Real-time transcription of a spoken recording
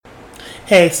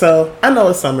Hey, so I know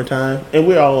it's summertime and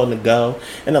we're all on the go,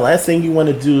 and the last thing you want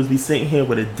to do is be sitting here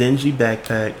with a dingy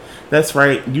backpack. That's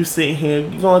right, you sitting here,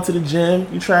 you going to the gym,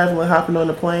 you traveling, hopping on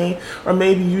a plane, or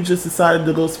maybe you just decided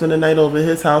to go spend the night over at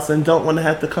his house and don't want to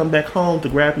have to come back home to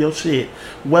grab your shit.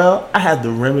 Well, I have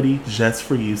the remedy just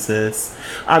for you, sis.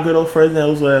 Our good old friends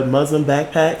over at Muslim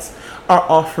Backpacks are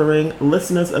offering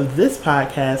listeners of this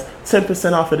podcast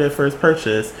 10% off of their first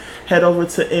purchase. Head over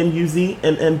to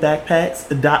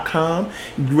muzmbackpacks.com,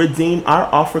 redeem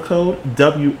our offer code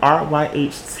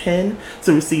WRYH10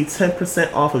 to receive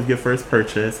 10% off of your first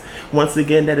purchase. Once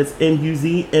again, that is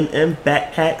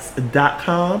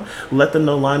muzmbackpacks.com. Let them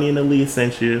know Lonnie and Aaliyah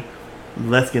sent you.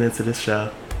 Let's get into this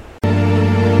show.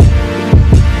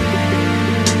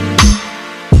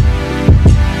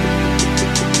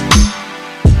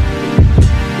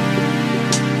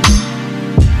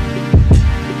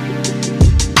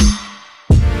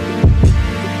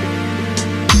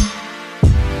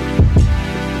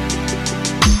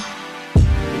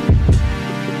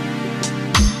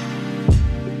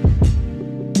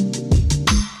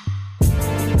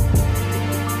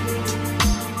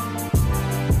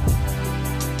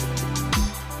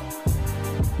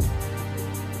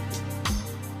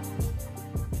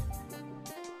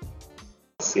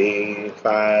 See,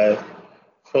 5,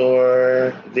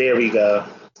 4, there we go.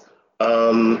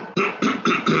 Um,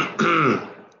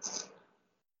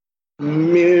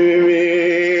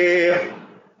 me,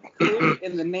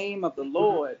 In the name of the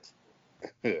Lord.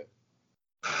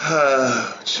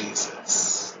 oh,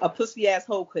 Jesus. A pussy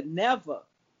asshole could never.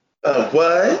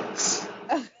 What?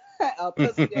 A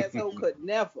pussy asshole could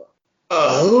never.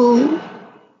 Oh.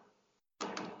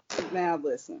 Now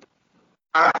listen.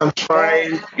 I'm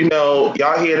trying,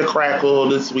 y'all hear the crackle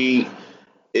this week.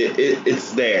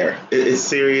 It's there. It's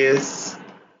serious.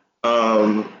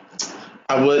 I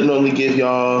would normally give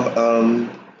y'all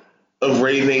a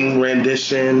raving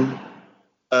rendition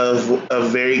of a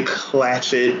very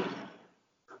classic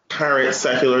current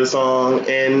secular song,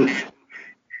 and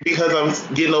because I'm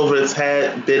getting over a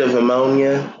tad bit of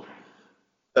pneumonia,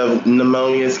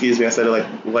 excuse me, I said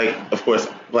it like of course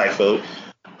black folk.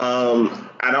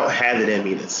 I don't have it in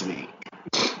me this week,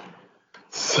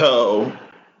 so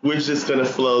we're just gonna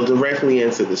flow directly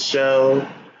into the show.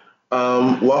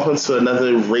 Welcome to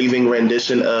another raving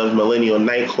rendition of Millennial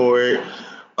Night Court,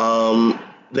 the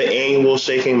annual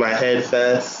Shaking My Head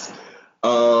Fest,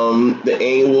 the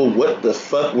annual What the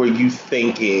Fuck Were You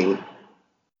Thinking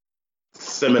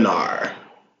seminar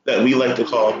that we like to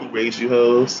call Who Raised You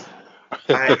Hoes.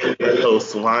 I am your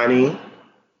host, Lonnie.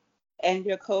 And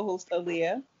your co-host,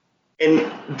 Aaliyah.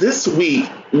 And this week,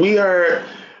 we're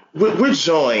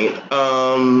joined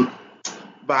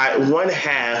by one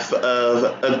half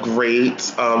of a great,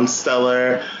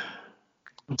 stellar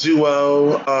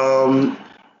duo.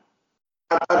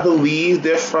 I believe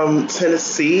they're from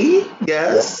Tennessee.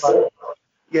 Yes.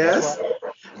 Yes.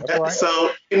 That's right.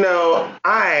 So,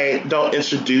 I don't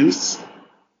introduce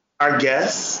our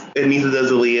guests, and neither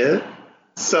does Aaliyah.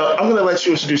 So I'm going to let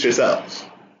you introduce yourself.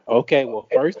 Okay, well,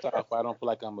 first off, I don't feel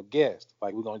like I'm a guest.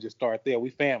 Like, we're going to just start there. We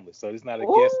family, so it's not a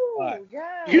guest spot.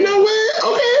 Yeah. You know what?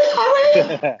 Okay, all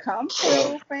right. Come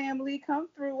through, family. Come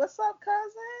through. What's up,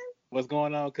 cousin? What's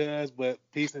going on, cuz? But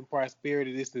peace and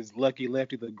prosperity. This is Lucky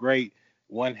Lefty, the great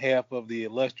one half of the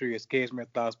illustrious Cashmere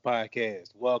Thoughts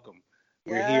podcast. Welcome.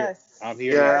 We're here. I'm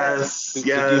here to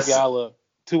give y'all a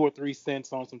 2 or 3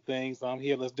 cents on some things. So I'm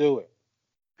here. Let's do it.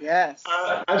 Yes.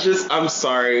 I'm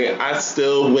sorry. I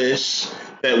still wish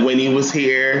that Winnie was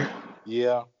here.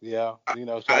 Yeah. I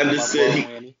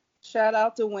understood. Shout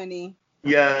out to Winnie.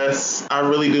 Yes, I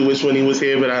really do wish Winnie was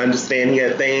here, but I understand he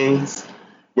had things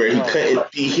where he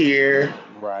couldn't be here.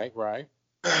 Right.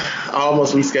 I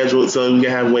almost rescheduled so we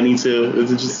can have Winnie too.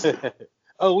 Is it just? We're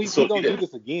gonna do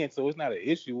this again, so it's not an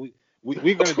issue.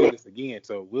 We're gonna do this again,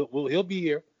 so he'll be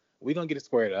here. We're gonna get it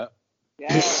squared up.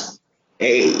 Yes.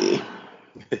 Hey.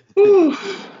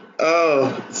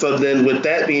 So then with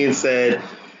that being said,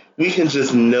 we can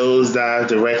just nosedive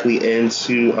directly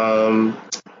into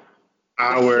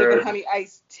Sugar honey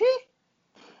iced tea.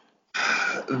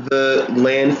 The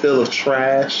landfill of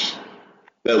trash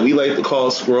that we like to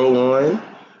call Scroll On.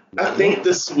 I think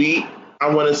this week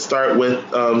I want to start with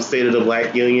State of the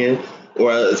Black Union,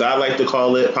 or as I like to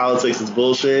call it, Politics is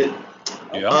Bullshit.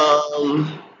 Yeah.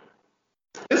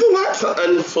 There's a lot to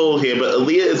unfold here, but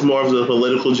Aaliyah is more of the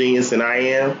political genius than I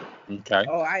am. Okay.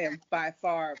 Oh, I am by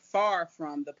far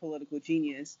from the political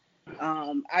genius.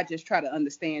 I just try to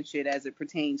understand shit as it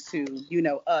pertains to,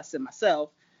 us and myself.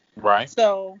 Right.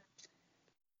 So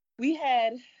we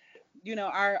had,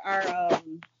 our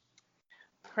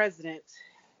president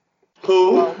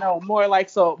Who? Well, no, more like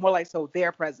so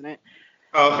their president.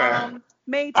 Okay.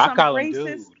 Made I some call him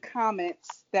racist dude.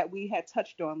 comments that we had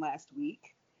touched on last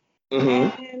week.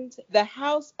 Mm-hmm. And the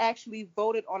House actually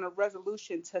voted on a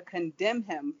resolution to condemn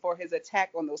him for his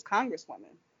attack on those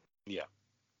congresswomen. Yeah.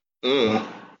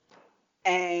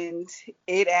 And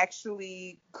it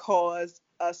actually caused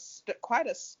quite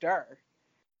a stir.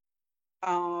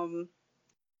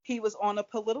 He was on a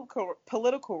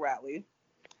political rally.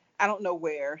 I don't know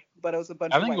where, but it was a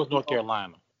bunch of I think white it was people. North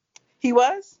Carolina. He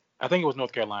was? I think it was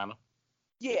North Carolina.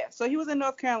 Yeah, so he was in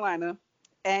North Carolina,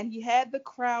 and he had the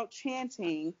crowd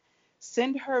chanting,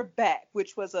 "Send her back,"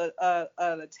 which was an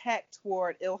attack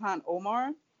toward Ilhan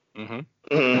Omar.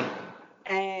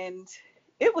 And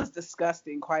it was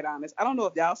disgusting, quite honest. I don't know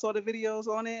if y'all saw the videos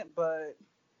on it, but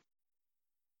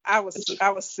I was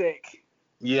sick.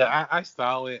 Yeah, I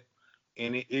saw it,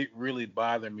 and it really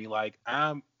bothered me. Like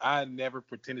I never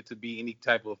pretended to be any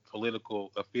type of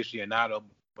political aficionado,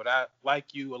 but I,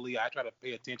 like you, Ali, I try to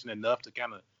pay attention enough to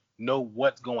kind of know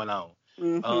what's going on.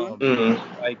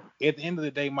 Like at the end of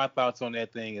the day, my thoughts on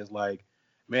that thing is like,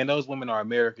 man, those women are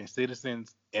American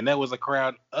citizens, and that was a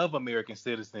crowd of American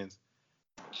citizens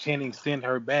chanting "Send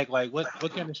her back." Like, what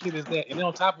kind of shit is that? And then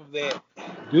on top of that,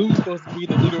 dude's supposed to be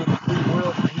the leader of the free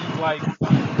world, and he's like,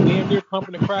 damn, they're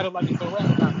pumping the crowd up like it's a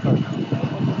rap concert.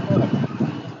 Like, what the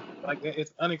fuck? Like,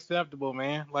 it's unacceptable,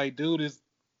 man. Like, dude is,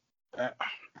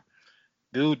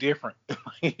 different.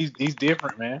 he's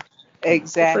different, man.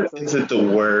 Exactly. Isn't the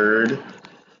word?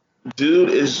 Dude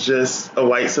is just a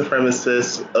white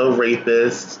supremacist, a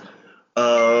rapist, a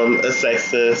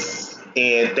sexist,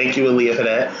 and thank you, Aaliyah, for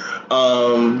that.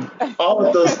 All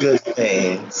of those good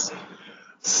things.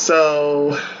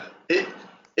 So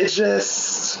it's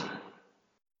just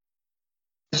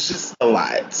a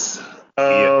lot. It's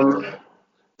a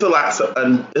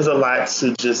lot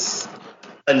to just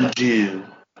undo.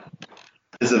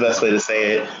 Is the best way to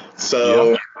say it.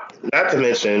 So, not to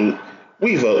mention,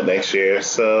 we vote next year,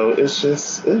 so it's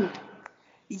just.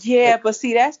 Yeah, but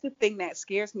see, that's the thing that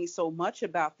scares me so much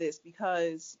about this,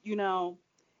 because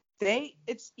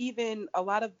it's even a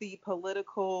lot of the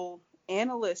political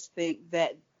analysts think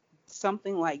that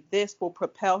something like this will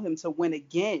propel him to win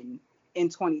again in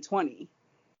 2020.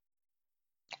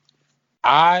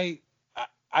 I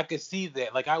could see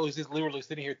that. Like, I was just literally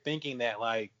sitting here thinking that,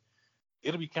 like,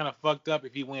 it'll be kind of fucked up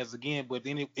if he wins again, but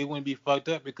then it wouldn't be fucked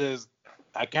up because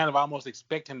I kind of almost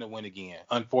expect him to win again,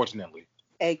 unfortunately.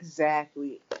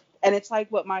 Exactly. And it's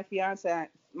like what my fiance and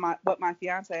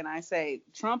I say,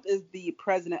 Trump is the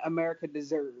president America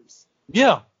deserves.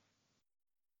 Yeah.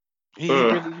 He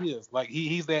really is. Like,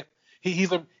 he's the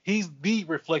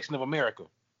reflection of America.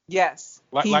 Yes.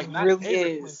 Like not really a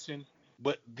is. reflection,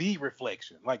 but the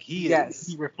reflection. Like, he is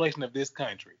the reflection of this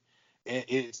country. And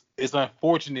it's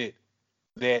unfortunate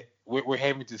that we're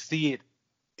having to see it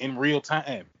in real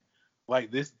time.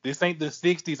 Like, this ain't the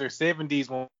 60s or 70s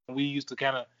when we used to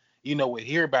kind of, would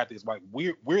hear about this. Like,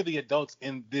 we're the adults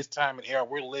in this time and era.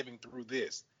 We're living through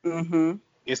this.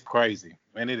 It's crazy,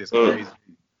 man. It is crazy.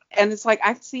 And it's like,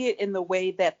 I see it in the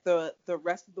way that the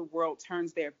rest of the world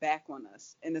turns their back on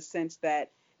us, in the sense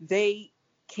that they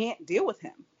can't deal with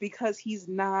him because he's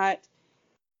in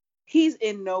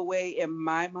no way, in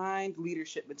my mind,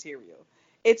 leadership material.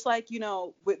 It's like,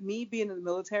 with me being in the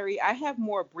military, I have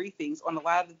more briefings on a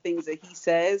lot of the things that he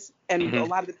says and a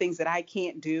lot of the things that I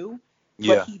can't do,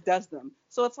 but he does them.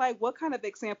 So it's like, what kind of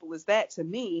example is that to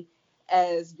me,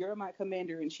 as you're my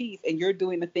commander in chief and you're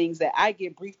doing the things that I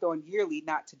get briefed on yearly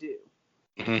not to do?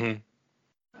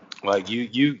 Like,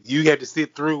 you have to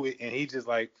sit through it, and he's just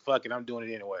like, fuck it, I'm doing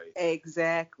it anyway.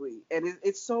 Exactly. And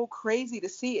it's so crazy to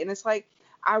see. And it's like,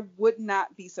 I would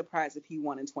not be surprised if he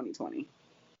won in 2020.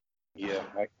 Yeah,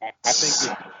 like I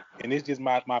think, and it's just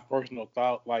my personal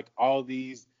thought. Like, all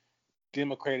these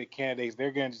Democratic candidates,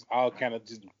 they're gonna just all kind of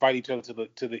just fight each other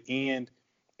to the end,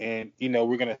 and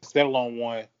we're gonna settle on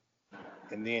one,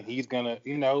 and then he's gonna,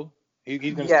 he's gonna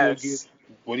still get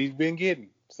what he's been getting.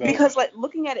 So, because, like,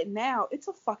 looking at it now, it's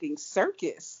a fucking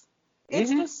circus.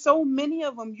 It's just so many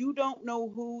of them. You don't know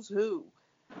who's who.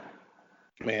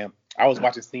 Man, I was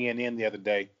watching CNN the other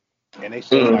day, and they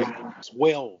showed like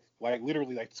 12. Like,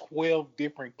 literally, like 12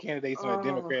 different candidates in a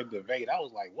Democratic debate. I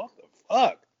was like, what the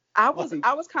fuck? I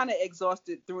was kind of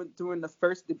exhausted during the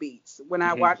first debates when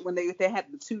I watched, when they had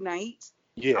the 2 nights.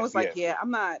 Yes, I was like,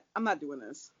 I'm not doing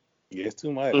this. Yeah, it's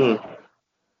too much.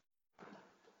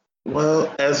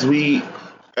 Well, as we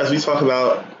talk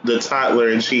about the toddler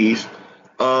in chief,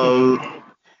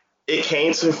 it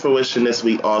came to fruition this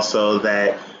week also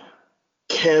that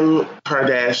Kim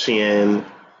Kardashian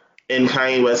and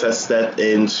Kanye West have stepped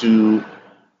in to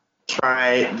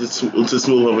tried to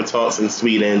smooth over talks in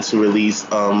Sweden to release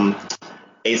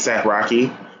ASAP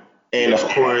Rocky. And of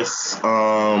course,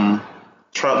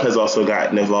 Trump has also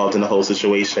gotten involved in the whole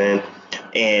situation.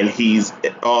 And he's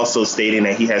also stating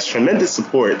that he has tremendous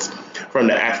support from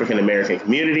the African American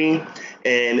community.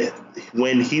 And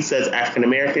when he says African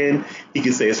American, he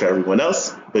can say it's for everyone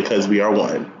else because we are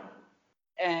one.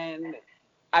 And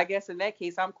I guess in that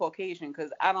case, I'm Caucasian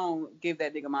because I don't give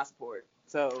that nigga my support.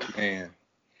 So, man,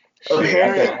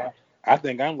 I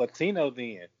think I'm Latino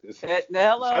then.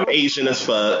 Hello. I'm Asian as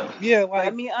fuck. Yeah,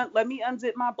 like let me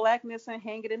unzip my blackness and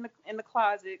hang it in the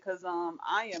closet because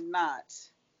I am not.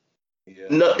 Yeah,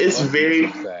 no, it's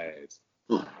very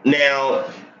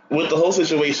now with the whole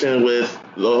situation with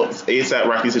the ASAP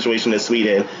Rocky situation in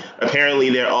Sweden.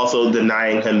 Apparently, they're also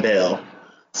denying him bail.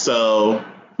 So,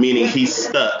 meaning he's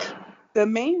stuck. The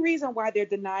main reason why they're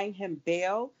denying him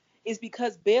bail is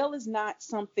because bail is not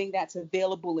something that's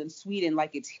available in Sweden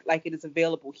like it is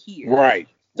available here. Right.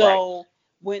 So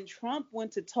when Trump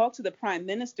went to talk to the prime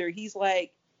minister, he's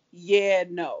like, yeah,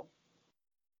 no.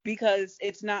 Because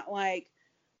it's not like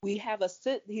we have because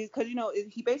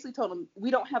he basically told him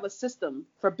we don't have a system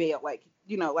for bail like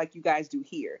you guys do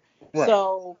here. Right.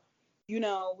 So,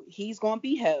 he's going to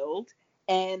be held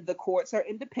and the courts are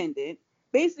independent,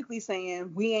 basically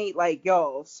saying we ain't like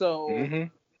y'all. So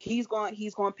he's going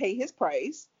to pay his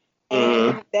price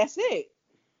and that's it.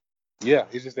 Yeah,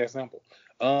 it's just that simple.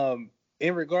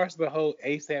 In regards to the whole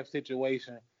ASAP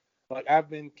situation, like I've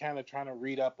been kind of trying to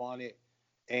read up on it,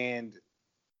 and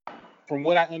from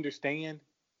what I understand,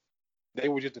 they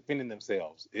were just defending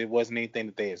themselves. It wasn't anything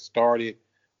that they had started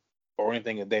or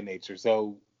anything of that nature.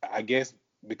 So I guess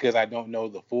because I don't know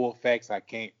the full facts, I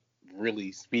can't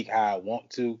really speak how I want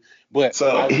to. But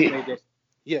I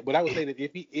would say that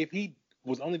if he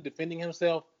was only defending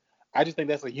himself, I just think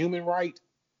that's a human right.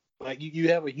 Like you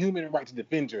have a human right to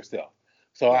defend yourself.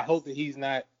 So I hope that he's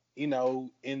not, in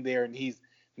there and he's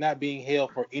not being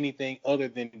held for anything other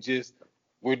than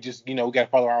we got to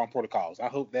follow our own protocols. I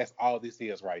hope that's all this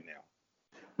is right now.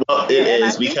 Well, it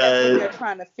is because that's what they're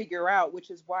trying to figure out,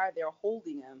 which is why they're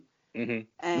holding him. Mm-hmm.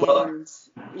 And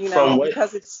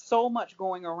because it's so much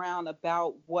going around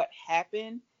about what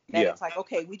happened that it's like,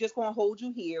 okay, we just gonna hold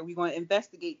you here. We're gonna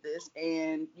investigate this,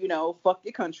 and fuck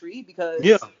your country because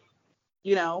we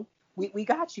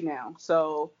got you now.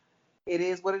 So it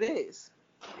is what it is.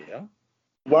 Yeah.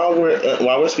 While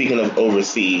we're speaking of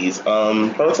overseas,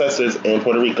 protesters in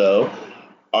Puerto Rico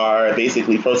are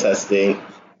basically protesting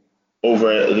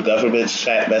over the government's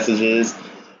chat messages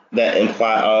that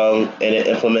imply and it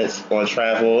implements on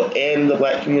travel and the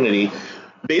black community.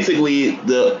 Basically,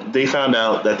 they found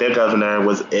out that their governor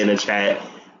was in a chat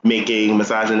making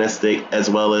misogynistic as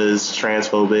well as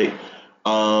transphobic.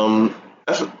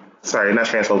 Sorry, not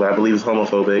transphobic. I believe it's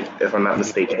homophobic, if I'm not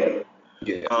mistaken.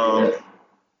 Yeah. A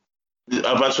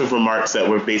bunch of remarks that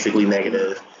were basically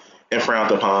negative and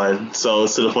frowned upon. So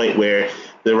it's to the point where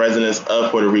the residents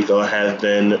of Puerto Rico have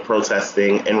been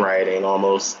protesting and rioting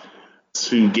almost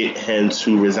to get him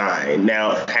to resign.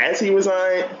 Now, has he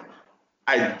resigned?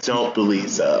 I don't believe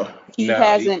so. He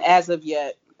hasn't as of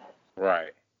yet.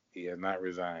 Right. He has not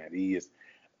resigned. He is.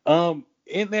 In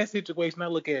that situation, I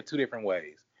look at it two different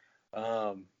ways.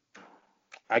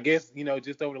 I guess,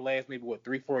 just over the last maybe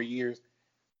 3-4 years,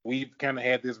 we've kind of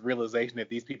had this realization that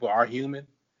these people are human.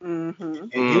 Mm-hmm.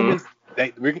 And humans,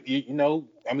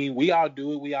 we all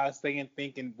do it. We all say and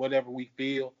think and whatever we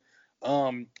feel.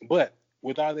 But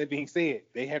with all that being said,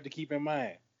 they have to keep in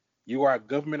mind, you are a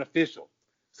government official.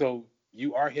 So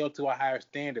you are held to a higher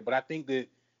standard. But I think that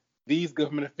these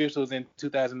government officials in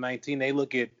 2019, they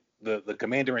look at the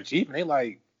commander in chief and they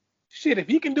like, shit, if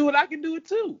he can do it, I can do it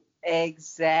too.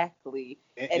 Exactly.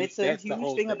 And it's a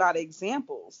huge thing about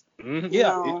examples. Mm-hmm.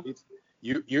 Yeah.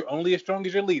 You're only as strong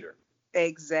as your leader.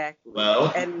 Exactly.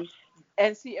 Well.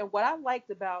 And see, and what I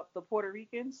liked about the Puerto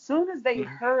Ricans, soon as they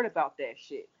heard about that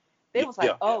shit, they was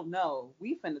like, oh no,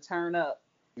 we finna turn up.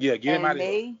 Yeah, get him out of here.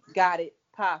 And they got it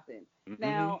popping. Mm-hmm.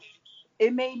 Now,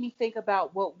 it made me think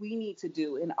about what we need to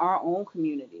do in our own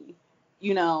community.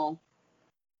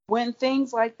 When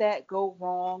things like that go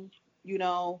wrong, we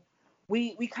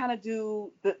kind of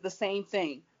do the same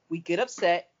thing. We get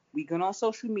upset, we get on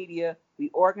social media, we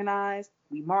organize,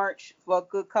 we march for a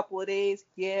good couple of days.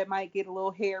 Yeah, it might get a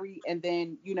little hairy, and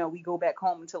then, we go back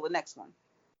home until the next one.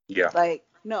 Yeah. Like,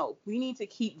 no, we need to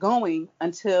keep going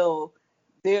until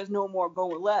there's no more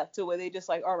going left, to where they just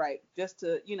like, all right, just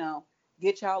to,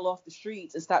 get y'all off the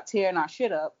streets and stop tearing our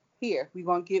shit up. Here, we're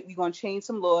gonna change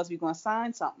some laws, we're gonna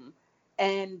sign something.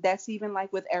 And that's even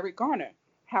like with Eric Garner,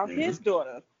 how his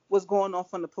daughter was going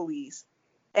off on the police.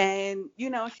 And,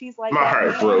 she's like, my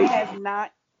heart broke.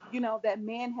 That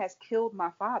man has killed my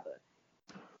father.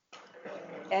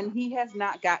 And he has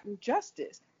not gotten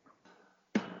justice.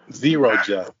 Zero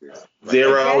justice.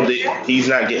 Zero. Exactly. He's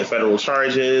not getting federal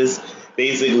charges.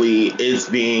 Basically, it's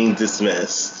being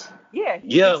dismissed. Yeah.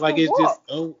 It's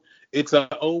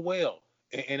well.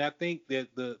 And I think that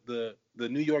the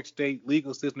New York State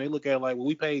legal system, they look at it like, well,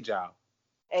 we paid y'all.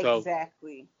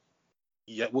 Exactly. So,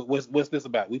 yeah. What's this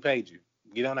about? We paid you.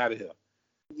 Get on out of here.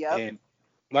 Yep. And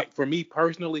like for me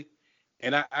personally,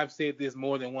 and I've said this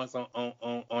more than once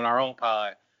on our own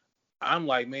pod, I'm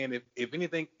like, man, if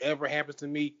anything ever happens to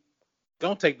me,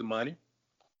 don't take the money.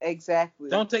 Exactly.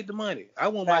 Don't take the money. I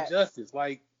want my justice.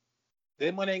 Like,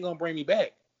 that money ain't gonna bring me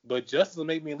back, but justice will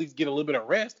make me at least get a little bit of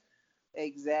rest.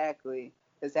 Exactly.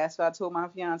 Because that's what I told my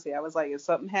fiance. I was like, if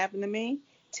something happened to me,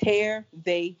 tear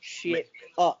they shit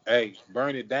up. Hey,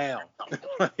 burn it down.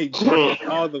 Burn it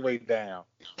all the way down.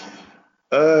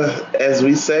 As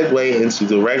we segue into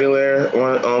the regular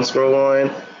scroll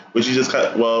line, which you just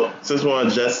cut. Well, since we're on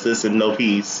justice and no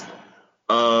peace,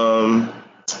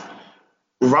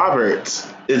 Robert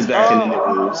is back in the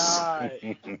news.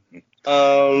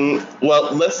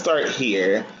 Well, let's start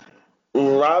here.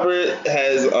 Robert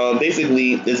has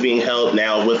basically is being held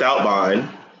now without bond,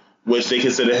 which they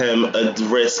consider him a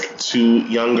risk to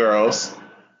young girls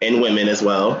and women as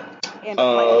well. And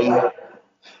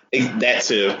that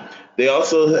too. He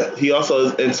also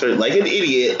has entered, like an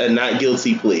idiot, a not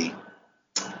guilty plea.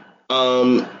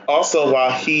 Also,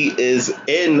 while he is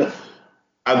in,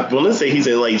 I want to say he's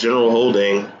in like general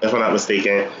holding, if I'm not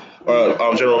mistaken,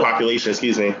 or general population,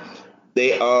 excuse me.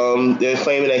 They're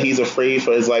claiming that he's afraid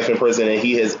for his life in prison, and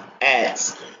he has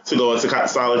asked to go into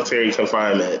solitary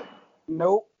confinement.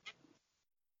 Nope.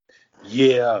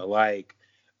 Yeah, like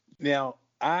now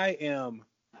I am.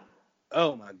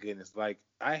 Oh my goodness! Like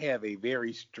I have a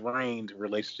very strained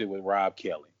relationship with Rob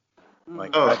Kelly.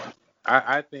 Like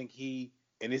I think he,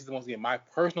 and this is once again my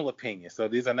personal opinion. So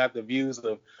these are not the views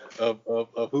of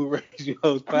Who Raised You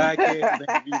Host podcast.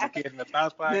 The views of Kids in the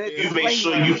Thoughts podcast.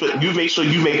 You make sure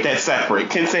you make that separate.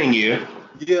 Continue.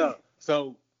 Yeah.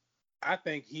 So I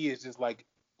think he is just like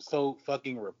so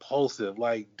fucking repulsive.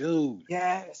 Like, dude.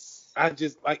 Yes. I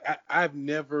just like I've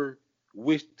never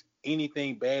wished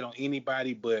anything bad on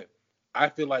anybody, but I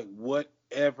feel like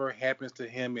whatever happens to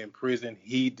him in prison,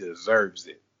 he deserves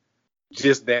it.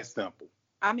 Just that simple.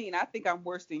 I mean, I think I'm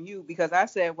worse than you because I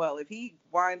said, well, if he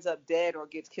winds up dead or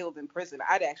gets killed in prison,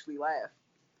 I'd actually laugh.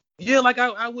 Yeah, like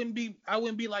I wouldn't be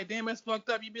like, damn, that's fucked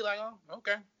up. You'd be like, oh,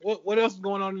 okay. What else is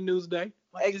going on in the news today?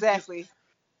 Like, exactly.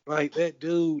 Like that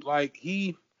dude, like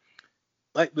he,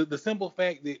 like the simple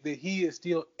fact that he is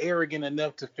still arrogant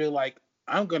enough to feel like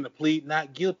I'm gonna plead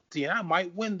not guilty and I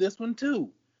might win this one too.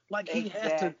 Like he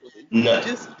has to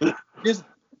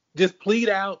just plead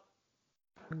out,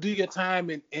 do your time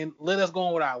and let us go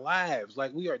on with our lives.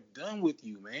 Like we are done with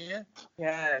you, man.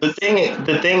 Yeah. The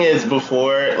thing is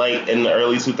before, like in the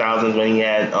early 2000s when he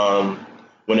had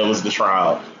when it was the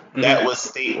trial, that was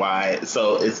statewide,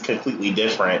 so it's completely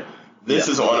different. This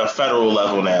is on a federal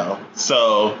level now.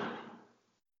 So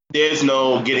there's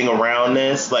no getting around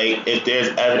this. Like if there's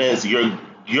evidence, you're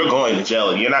going to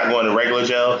jail. You're not going to regular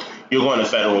jail. You're going to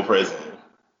federal prison.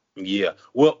 Yeah.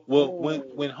 Well,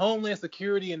 when Homeland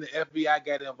Security and the FBI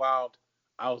got involved,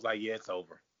 I was like, yeah, it's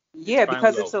over. Yeah,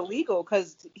 because it's illegal.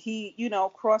 Because he,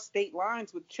 crossed state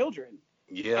lines with children.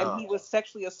 Yeah. And he was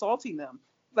sexually assaulting them.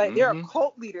 Like there are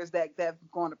cult leaders that have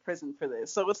gone to prison for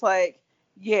this. So it's like,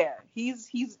 yeah, he's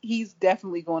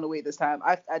definitely going away this time.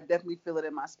 I definitely feel it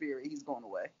in my spirit. He's going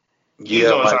away.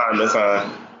 Yeah, it's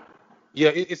time. Yeah,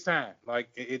 it's time. Like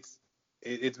it's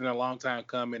been a long time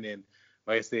coming, and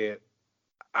like I said,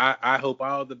 I hope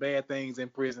all the bad things in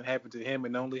prison happen to him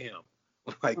and only him.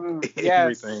 Like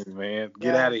everything, man.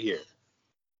 Get out of here.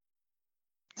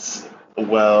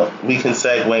 Well, we can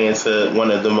segue into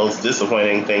one of the most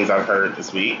disappointing things I've heard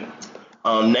this week.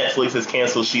 Netflix has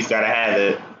canceled She's Gotta Have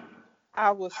It.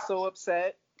 I was so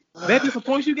upset. That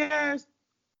disappoints you guys?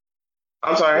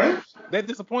 I'm sorry? That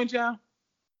disappoints y'all?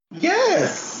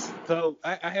 Yes. So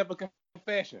I have a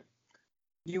confession.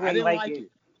 I didn't like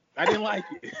it. I didn't like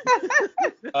it.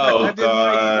 Oh,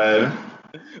 God.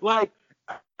 Like,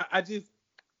 I just,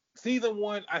 season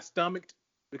 1, I stomached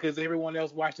because everyone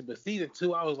else watched it. But season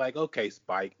 2, I was like, okay,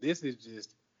 Spike, this is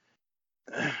just,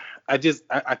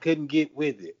 I couldn't get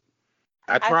with it.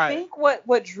 I tried. I think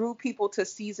what drew people to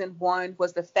season 1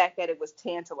 was the fact that it was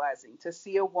tantalizing to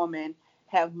see a woman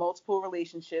have multiple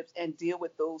relationships and deal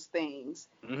with those things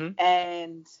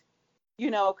and,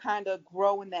 kind of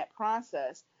grow in that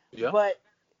process. Yeah. But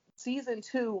season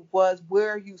 2 was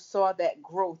where you saw that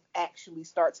growth actually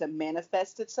start to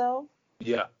manifest itself.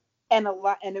 Yeah. And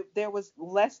there was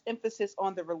less emphasis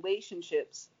on the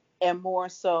relationships and more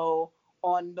so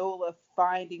on Nola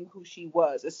finding who she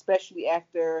was, especially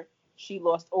after she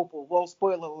lost Opal. Well,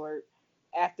 spoiler alert,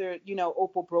 after,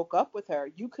 Opal broke up with her,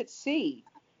 you could see,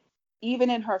 even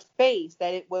in her face,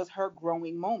 that it was her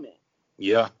growing moment.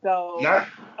 Yeah. So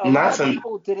a lot of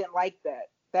people didn't like that.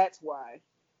 That's why.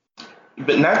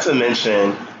 But not to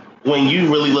mention, when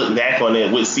you really look back on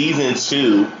it, with season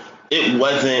 2, it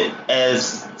wasn't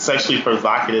as sexually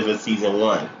provocative as season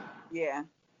 1. Yeah.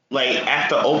 Like,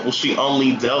 after Opal, she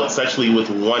only dealt sexually with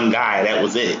one guy. That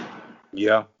was it.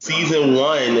 Yeah. Season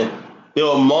 1, there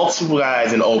were multiple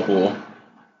guys in Opal.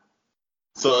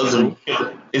 So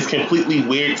it's completely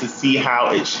weird to see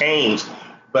how it changed.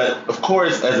 But, of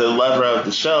course, as a lover of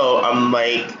the show, I'm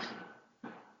like,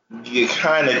 you're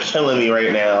kind of killing me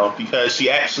right now, because she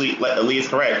actually, like Ali is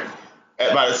correct,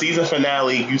 by the season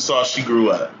finale, you saw she grew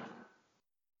up.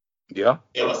 Yeah.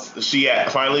 She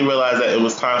finally realized that it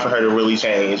was time for her to really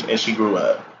change, and she grew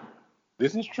up.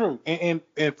 This is true. And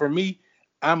for me,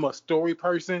 I'm a story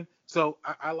person, so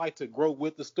I like to grow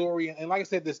with the story. And like I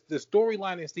said, the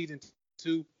storyline in season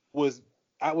 2 was,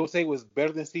 I would say, was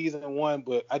better than season 1,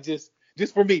 but I just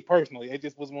for me personally, it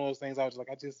just was one of those things I was like,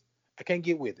 I can't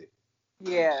get with it.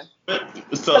 Yeah.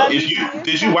 So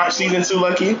did you watch season 2,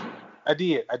 Lucky? I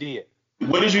did.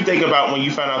 What did you think about when you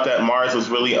found out that Mars was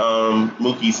really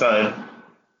Mookie's son?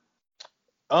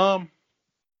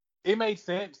 It made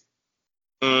sense.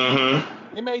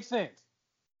 Mm-hmm. It made sense.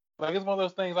 Like, it's one of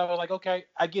those things I was like, okay,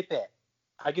 I get that.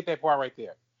 I get that part right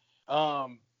there.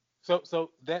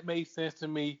 So that made sense to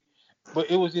me.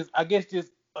 But it was just, I guess,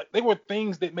 just like, there were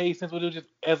things that made sense, but it was just,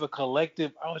 as a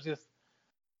collective,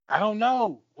 I don't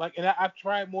know. Like, and I've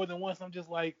tried more than once. I'm just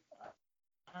like,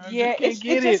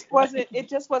 it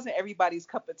just wasn't everybody's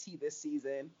cup of tea this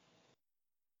season.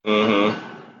 Mm-hmm.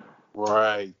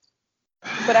 Right.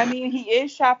 But I mean, he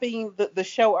is shopping the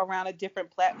show around a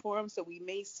different platform, so we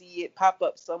may see it pop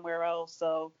up somewhere else.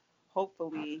 So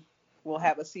hopefully we'll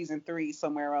have a season 3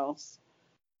 somewhere else.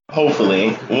 Hopefully.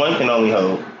 One can only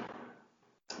hope.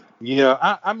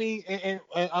 Yeah, I mean, and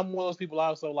I'm one of those people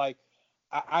also, like,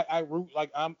 I root, like,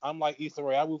 I'm like Issa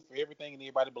Rae. I root for everything and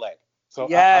everybody black. So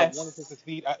yes. I want it to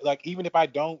succeed. Like, even if I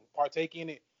don't partake in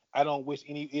it, I don't wish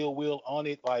any ill will on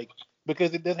it, like,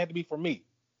 because it doesn't have to be for me.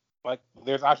 Like,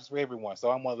 there's options for everyone. So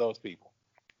I'm one of those people.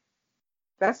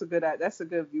 That's a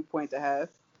good viewpoint to have.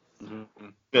 Mm-hmm.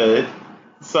 Good.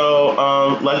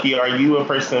 So, Lucky, are you a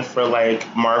person for, like,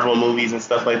 Marvel movies and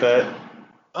stuff like that?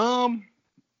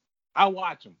 I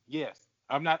watch them. Yes.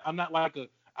 I'm not like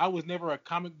I was never a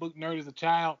comic book nerd as a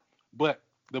child, but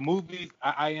the movies,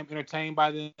 I am entertained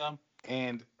by them.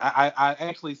 And I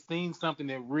actually seen something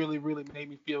that really, really made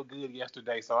me feel good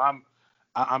yesterday. So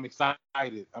I'm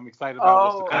excited. I'm excited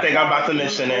about what's to come. I think I'm about to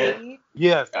mention it.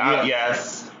 Yes.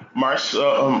 Yes.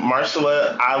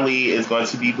 Mahershala Ali is going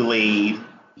to be Blade.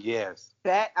 Yes.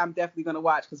 That I'm definitely going to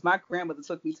watch, because my grandmother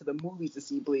took me to the movies to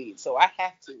see Blade, so I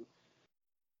have to.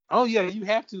 Oh yeah, you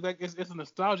have to. Like, it's a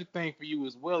nostalgic thing for you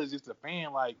as well as just a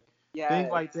fan. Like, things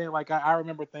like that. Like, I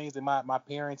remember things that my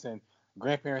parents and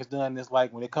grandparents done. This,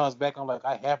 like, when it comes back, I'm like,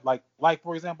 I have, like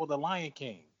for example, The Lion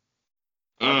King.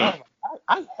 Like,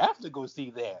 I have to go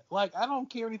see that. Like, I don't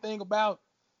care anything about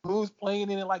who's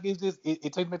playing in it. Like, it's just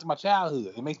it takes me to my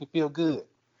childhood. It makes me feel good.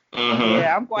 Mm-hmm.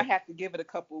 Yeah, I'm going to have to give it a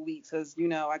couple of weeks, because,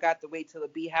 I got to wait till the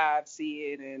Beehive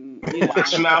see it, and,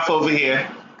 Watch your mouth over here.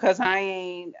 Because I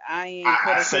ain't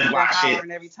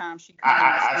hollering every time she comes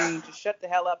on the screen. Just shut the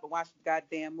hell up and watch the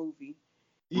goddamn movie.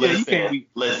 Yeah, you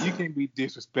can't be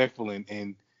disrespectful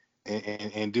and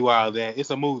do all that. It's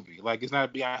a movie. Like, it's not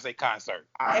a Beyonce concert.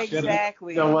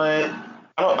 Exactly. You know what?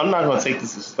 I'm not going to take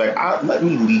this disrespect. Let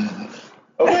me leave.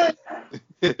 Okay?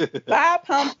 Bye,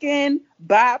 pumpkin.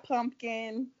 Bye,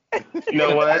 pumpkin. You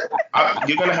know what?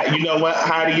 You know what,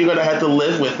 Heidi? You're gonna have to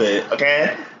live with it,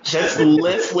 okay? Just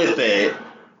live with it.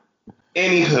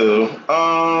 Anywho,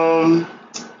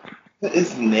 what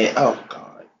is it? Oh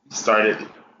God, you started.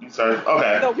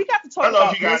 Okay. So we got to talk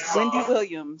about Miss Wendy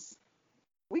Williams.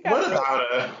 We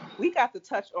got to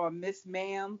touch on Miss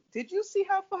Ma'am. Did you see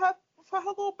her for her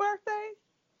little birthday?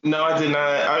 No, I did not.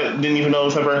 I didn't even know it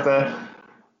was her birthday.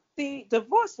 See,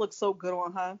 divorce looks so good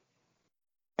on her.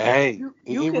 Hey,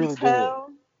 you can really tell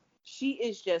she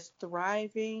is just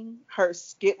thriving. Her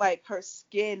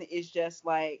skin is just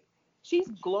like, she's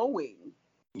glowing.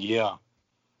 Yeah.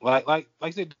 Like I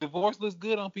said, divorce looks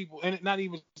good on people, and not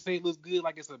even say it looks good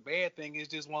like it's a bad thing. It's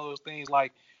just one of those things,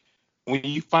 like, when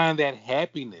you find that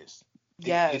happiness,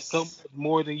 yes, it's so much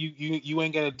more than you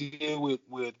ain't got to deal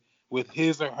with with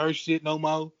his or her shit no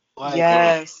more. Like,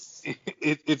 yes,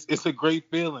 it's a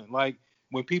great feeling. Like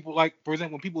when people, like for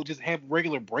example, when people just have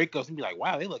regular breakups and be like,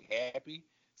 wow, they look happy.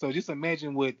 So just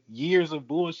imagine what years of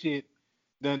bullshit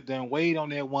done weighed on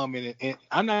that woman. And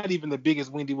I'm not even the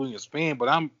biggest Wendy Williams fan, but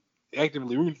I'm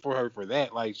actively rooting for her for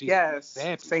that. Like she's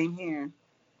happy. Same here.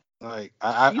 Like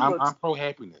I'm pro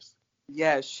happiness.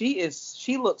 Yeah, she is.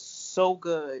 She looks so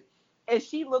good, and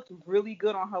she looked really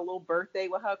good on her little birthday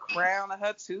with her crown and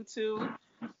her tutu.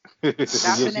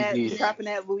 Shopping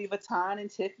at Louis Vuitton and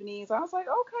Tiffany's. I was like,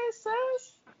 okay,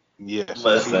 sis. Yeah.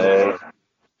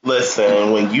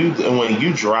 Listen. When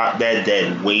you drop that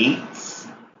dead weight,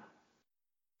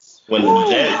 when the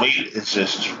dead weight is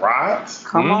just dropped,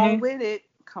 come on with it.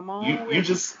 Come on. You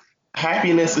just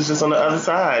happiness is just on the other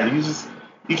side.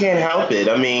 You can't help it.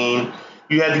 I mean,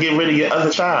 you had to get rid of your other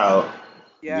child.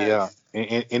 Yes.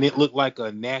 Yeah, and it looked like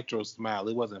a natural smile.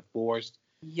 It wasn't forced.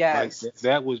 Yes. Like,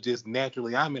 that was just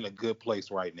naturally, I'm in a good place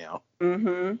right now.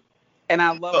 Mm-hmm. And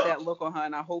I love that look on her,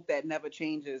 and I hope that never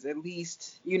changes, at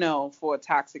least, for a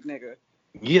toxic nigga.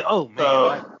 Yeah, oh,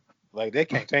 man. Like that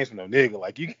can't change for no nigga.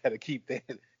 Like, you got to keep that.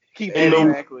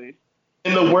 Exactly.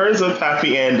 In the words of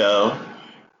Papi Ando,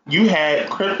 you had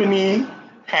Krippany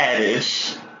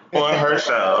Haddish on her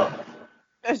show,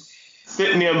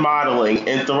 sitting there modeling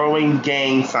and throwing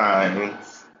gang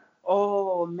signs.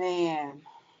 Oh, man.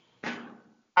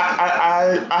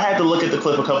 I had to look at the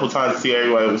clip a couple times to see what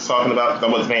everybody was talking about because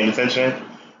I wasn't paying attention.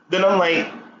 Then I'm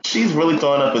like, she's really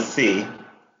throwing up a C.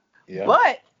 Yeah.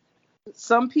 But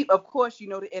some people, of course,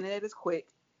 the internet is quick.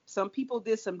 Some people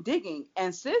did some digging,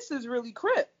 and sis is really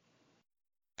Crip.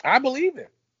 I believe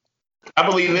it.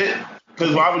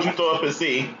 Because why would you throw up a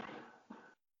C?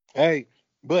 Hey,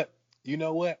 but you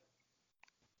know what?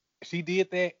 She did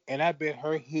that, and I bet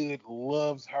her hood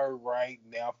loves her right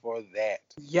now for that.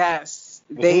 Yes,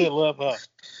 the hood love her.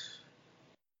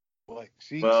 Like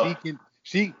she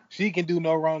can do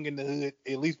no wrong in the hood,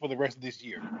 at least for the rest of this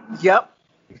year. Yep.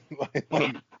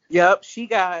 Yep. She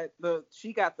got the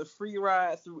free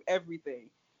ride through everything.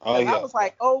 I was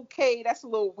like, okay, that's a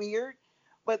little weird,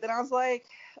 but then I was like,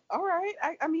 all right.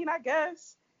 I mean, I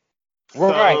guess.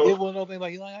 Right. It was no thing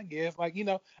like I guess, like,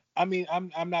 I mean,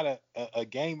 I'm not a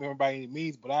gang member by any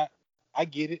means, but I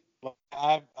get it.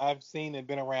 Like, I've seen and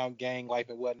been around gang life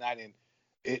and whatnot, and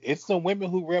it's some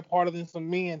women who rep harder than some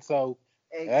men. So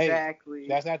exactly. Hey,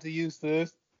 that's not to you,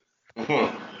 sis.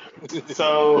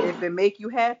 So if it make you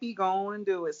happy, go on and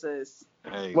do it, sis.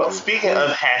 Hey, well, speaking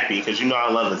of happy, because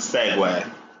I love a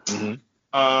segue.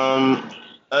 Mm-hmm.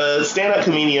 A stand-up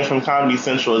comedian from Comedy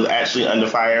Central is actually under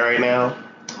fire right now.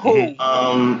 Who?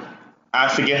 I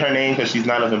forget her name because she's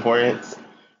not of importance. Is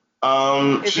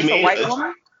it a white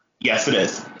woman? Yes, it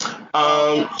is.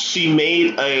 She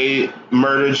made a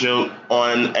murder joke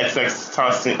on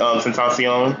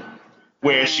XXXTentacion,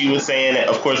 where she was saying that,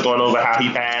 of course, going over how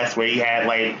he passed, where he had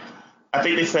I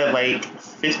think they said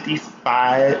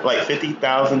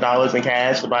 $50,000 in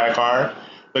cash to buy a car,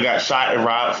 but got shot and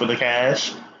robbed for the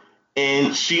cash.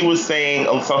 And she was saying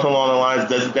something along the lines,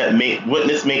 wouldn't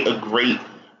this make a great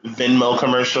Venmo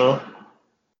commercial?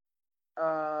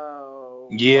 Oh.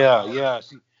 Yeah.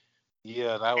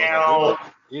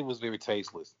 It was very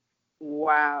tasteless.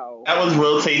 Wow. That was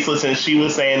real tasteless, and she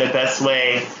was saying the best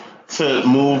way to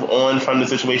move on from the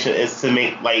situation is to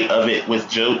make light of it with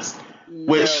jokes,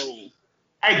 which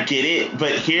I get it,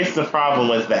 but here's the problem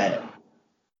with that.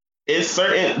 This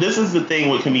is the thing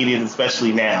with comedians,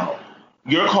 especially now.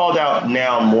 You're called out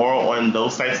now more on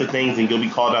those types of things than you'll be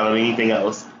called out on anything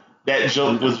else. That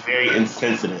joke was very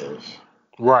insensitive.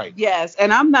 Right. Yes,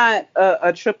 and I'm not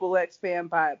a Triple X fan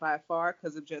by far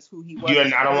because of just who he was. You're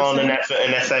not alone in that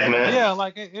segment. Yeah,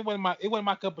 like it wasn't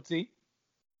my cup of tea.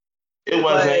 It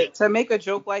wasn't. But to make a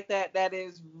joke like that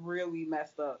is really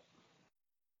messed up.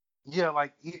 Yeah,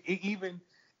 like even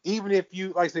if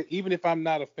you, like I said, even if I'm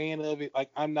not a fan of it, like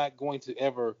I'm not going to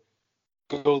ever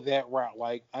go that route.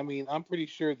 Like, I mean, I'm pretty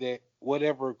sure that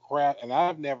whatever crap, and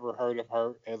I've never heard of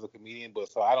her as a comedian, but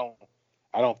so I don't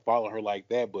follow her like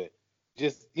that, but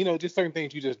just certain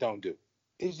things you just don't do.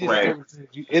 It's just certain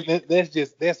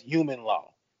things that's human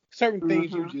law. Certain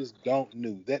things you just don't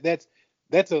do. That's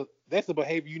a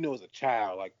behavior as a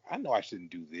child. Like, I know I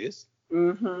shouldn't do this.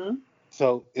 Mm-hmm.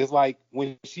 So it's like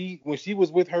when she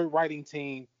was with her writing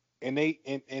team and they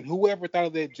and whoever thought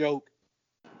of that joke,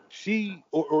 she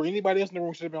or anybody else in the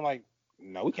room should have been like,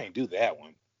 no, we can't do that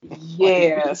one.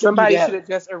 Yeah, like, somebody should have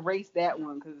just erased that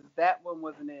one because that one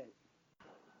wasn't it.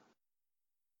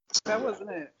 That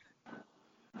wasn't it.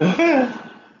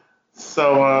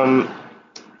 So,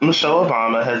 Michelle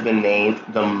Obama has been named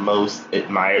the most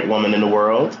admired woman in the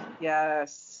world.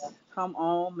 Yes. Come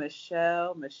on,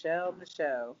 Michelle.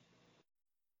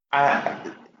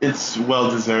 It's well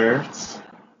deserved.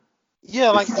 Yeah,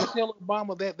 like Michelle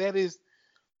Obama, that is,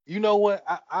 you know what?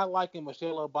 I liken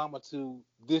Michelle Obama to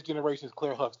this generation's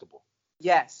Claire Huxtable.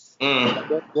 Yes.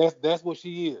 That's what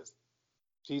she is.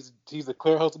 She's a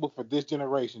Claire Huxtable for this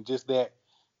generation. Just that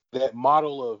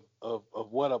model of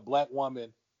what a black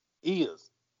woman is.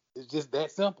 It's just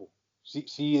that simple.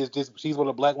 She's what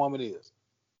a black woman is.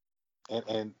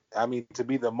 And I mean, to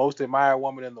be the most admired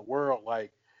woman in the world,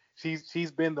 like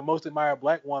she's been the most admired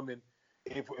black woman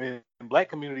in black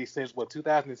community since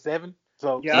 2007.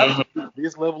 So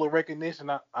this level of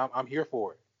recognition, I'm here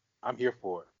for it. I'm here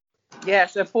for it.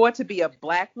 Yes, and for it to be a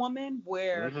black woman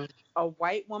where a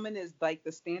white woman is like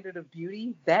the standard of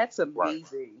beauty, that's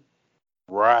amazing.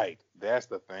 Right. That's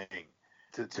the thing.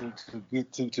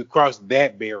 To cross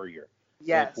that barrier.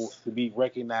 Yes. To be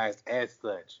recognized as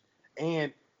such.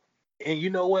 And you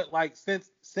know what? Like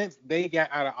since they got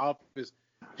out of office,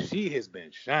 she has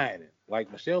been shining.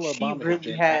 Like Michelle Obama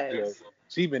really has.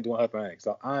 She's been doing her thing.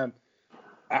 So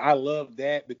I love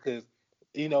that because,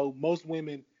 you know, most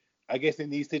women, I guess in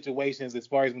these situations, as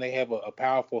far as when they have a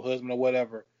powerful husband or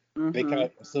whatever, they kind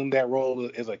of assume that role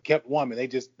as a kept woman. They're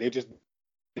just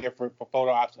there for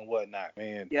photo ops and whatnot,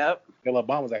 man. Yep. Michelle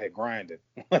Obama was out here grinding.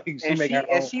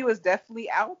 She was definitely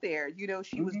out there. You know,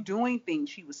 she was doing things.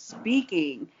 She was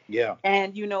speaking. Yeah.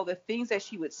 And, you know, the things that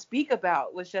she would speak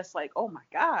about was just like, oh, my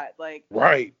God. Like,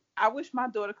 right. I wish my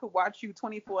daughter could watch you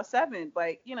 24/7.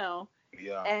 Like, you know.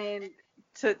 Yeah. And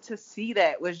to see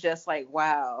that was just like,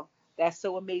 wow, that's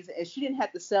so amazing. And she didn't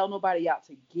have to sell nobody out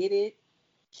to get it.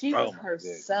 She was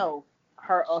herself,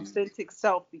 her authentic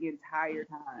self the entire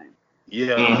time.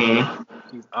 Yeah,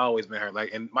 she's always been her.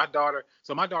 Like, and my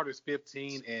daughter's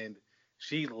 15 and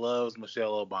she loves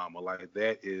Michelle Obama. Like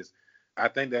I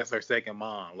think that's her second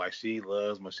mom. Like she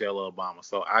loves Michelle Obama.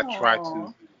 So I try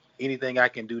to anything I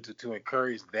can do to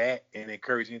encourage that and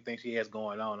encourage anything she has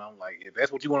going on. I'm like, if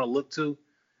that's what you want to look to,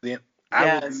 then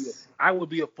I would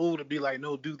be a fool to be like,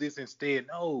 no, do this instead.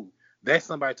 No, that's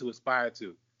somebody to aspire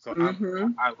to. So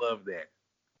I love that.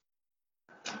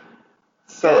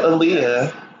 So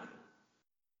Aaliyah,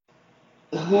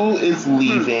 who is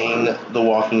leaving The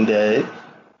Walking Dead?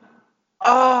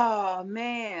 Oh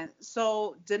man,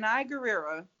 so Danai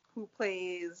Gurira, who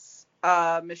plays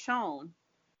Michonne,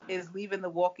 is leaving The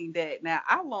Walking Dead. Now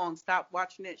I long stopped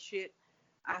watching that shit.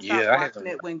 I stopped watching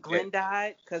it when Glenn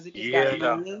died because it just got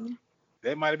annoying.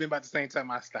 That might have been about the same time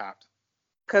I stopped.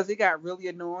 Because it got really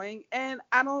annoying, and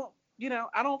I don't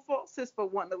fault sis for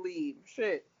wanting to leave.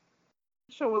 Shit,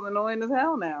 the show was annoying as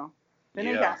hell now. Then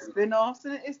they got spinoffs,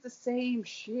 and it's the same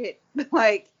shit.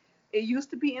 Like, it used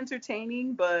to be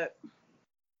entertaining, but,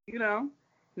 you know,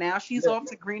 now she's off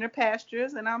to greener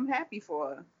pastures, and I'm happy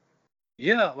for her.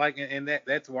 Yeah, like, and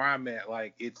that's where I'm at.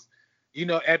 Like, it's, you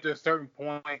know, after a certain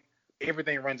point,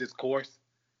 everything runs its course.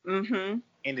 Mm-hmm.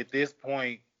 And at this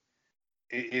point,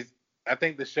 I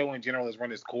think the show in general has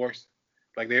run its course.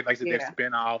 Like, there's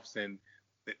spinoffs, and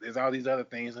there's all these other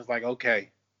things. It's like, okay,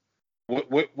 what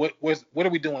are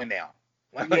we doing now?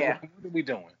 Like, what are we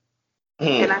doing?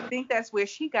 And I think that's where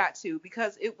she got to,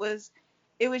 because it was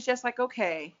just like,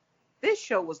 okay, this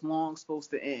show was long supposed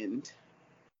to end.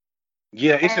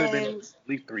 Yeah, it should have been at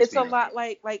least 3 seasons. It's a lot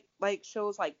like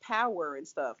shows like Power and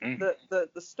stuff. The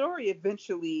story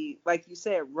eventually, like you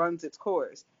said, runs its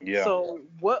course. Yeah. So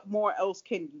what more else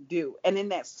can you do? And in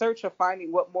that search of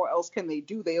finding what more else can they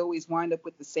do, they always wind up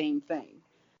with the same thing.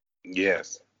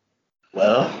 Yes.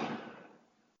 Well.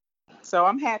 So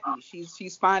I'm happy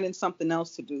she's finding something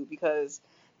else to do, because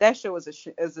that show is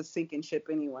a sinking ship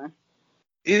anyway.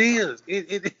 It is.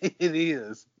 It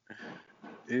is.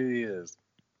 It is.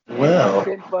 Well, it's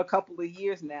been for a couple of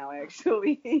years now,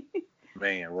 actually.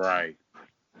 Man, right.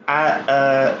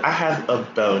 I have a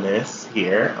bonus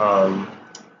here.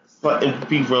 But it'll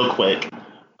be real quick.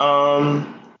 So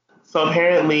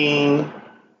apparently,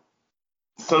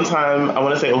 sometime I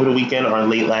want to say over the weekend or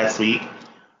late last week,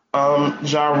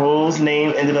 Ja Rule's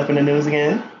name ended up in the news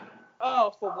again.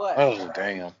 Oh, for what? Oh,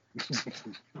 damn.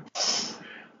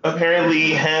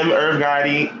 Apparently, him, Irv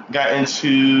Gotti, got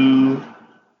into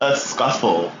a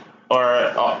scuffle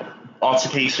or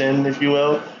altercation, if you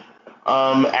will,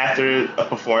 after a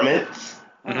performance.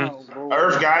 Mm-hmm.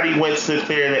 Irv Gotti went to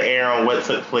clear the air on what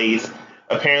took place.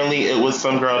 Apparently, it was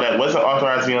some girl that wasn't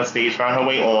authorized to be on stage, found her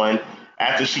way on.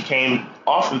 After she came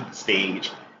off of the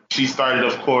stage, she started,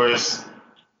 of course,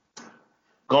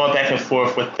 going back and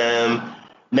forth with them.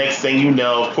 Next thing you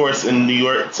know, of course, in New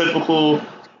York, typical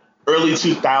early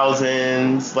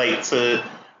 2000s,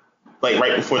 like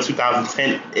right before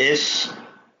 2010-ish,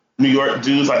 New York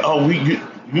dudes like, oh, we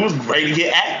was ready to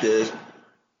get active.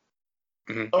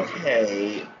 Mm-hmm.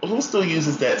 Okay, who still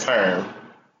uses that term?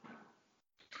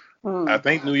 I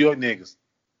think New York niggas.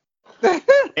 They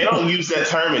don't use that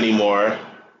term anymore.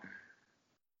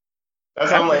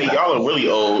 That's why I'm like, y'all are really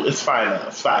old. It's fine now.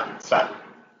 It's fine.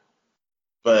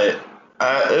 But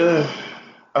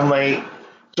I'm like,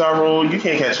 Ja Rule, you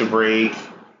can't catch a break.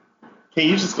 Can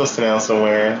you just go sit down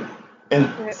somewhere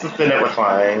and sit in that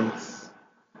reclines?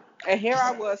 And here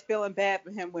I was feeling bad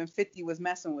for him when 50 was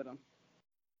messing with him.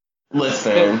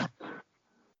 Listen,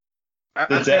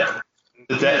 the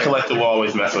debt collector will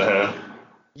always mess with him.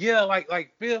 Yeah,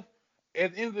 like Fifth.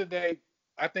 At the end of the day,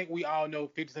 I think we all know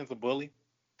 50 Cent's a bully.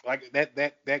 Like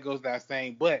that goes without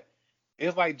saying. But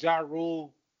it's like Ja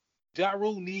Rule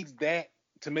needs that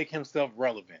to make himself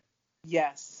relevant.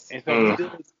 Yes. And so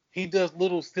he does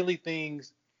little silly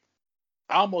things,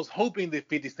 almost hoping that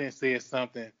 50 Cent says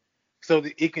something so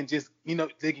that it can just,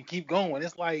 they can keep going.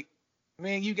 It's like,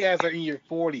 man, you guys are in your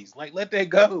 40s. Like, let that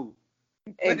go.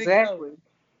 Exactly.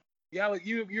 Y'all,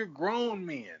 you're grown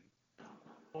men.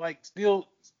 Like, still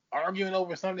arguing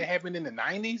over something that happened in the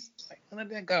 90s? Like, let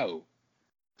that go.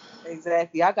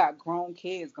 Exactly. I got grown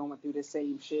kids going through the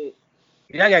same shit.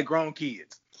 Yeah, I got grown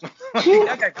kids.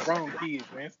 I got grown kids,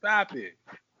 man. Stop it.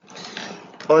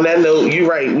 On that note, you're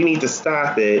right. We need to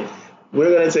stop it. We're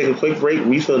going to take a quick break,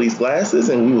 refill these glasses,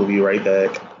 and we will be right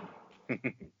back.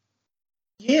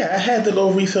 Yeah, I had to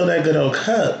go refill that good old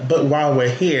cup. But while we're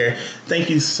here, thank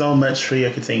you so much for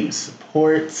your continued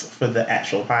support for the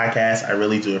actual podcast. I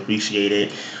really do appreciate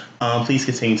it. Please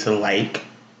continue to like,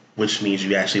 which means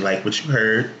you actually like what you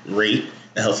heard, rate.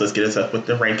 It helps us get us up with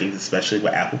the rankings, especially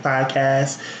with Apple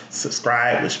Podcasts.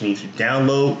 Subscribe, which means you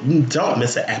download, you don't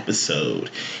miss an episode,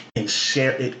 and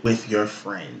share it with your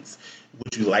friends.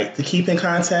 Would you like to keep in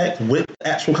contact with the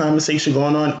actual conversation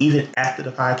going on even after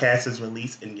the podcast is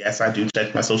released? And yes, I do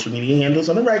check my social media handles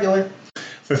on a regular.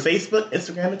 For Facebook,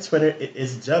 Instagram, and Twitter, it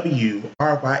is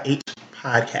WRYH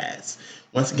Podcast.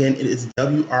 Once again, it is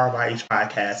WRYH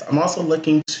Podcast. I'm also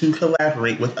looking to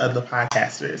collaborate with other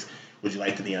podcasters. Would you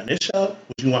like to be on this show?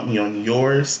 Would you want me on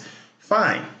yours?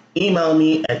 Fine. Email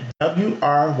me at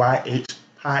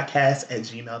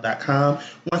WRYHpodcast@gmail.com.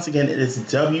 Once again, it is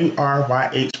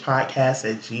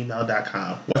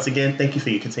WRYHpodcast@gmail.com. Once again, thank you for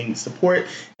your continued support,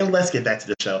 and let's get back to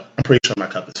the show. I'm pretty sure my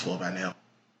cup is full by now.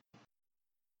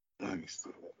 Let me see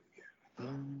that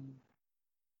again.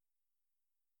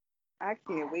 I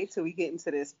can't wait till we get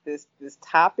into this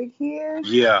topic here.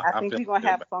 Yeah, I think we're gonna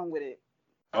have fun with it.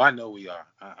 Oh, I know we are.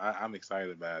 I'm excited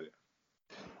about it.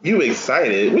 You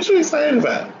excited? What you excited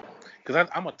about? Because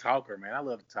I'm a talker, man. I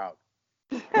love to talk.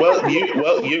 Well,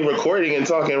 you're recording and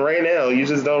talking right now. You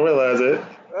just don't realize it.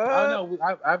 I know.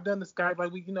 I've done the Skype.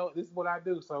 Like this is what I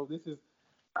do. So this is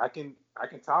I can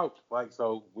talk. Like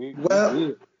so we.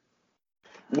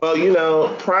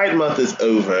 Well, Pride Month is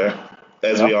over,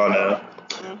 as we all know.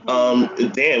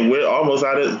 Damn, we're almost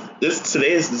out of this.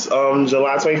 Today is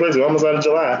July 21st. We're almost out of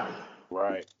July.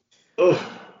 Right. Oh,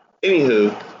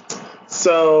 anywho,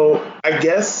 so I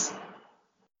guess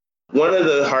one of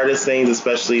the hardest things,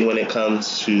 especially when it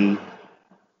comes to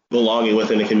belonging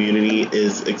within the community,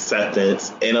 is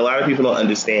acceptance. And a lot of people don't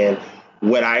understand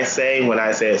what I say when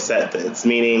I say acceptance,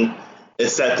 meaning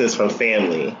acceptance from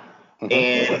family.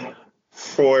 And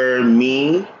for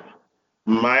me,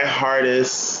 my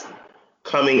hardest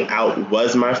coming out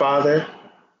was my father.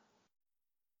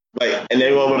 Like, and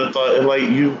everyone would have thought, like,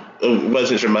 you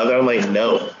wasn't your mother. I'm like,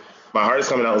 no. My hardest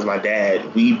coming out was my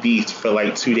dad. We beefed for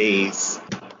like 2 days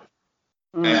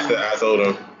after I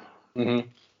told him.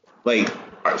 Like,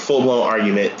 full blown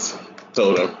arguments.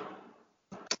 Told him.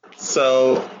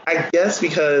 So I guess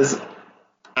because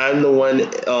I'm the one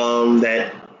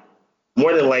that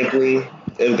more than likely,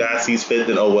 if God sees fit,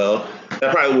 then oh well.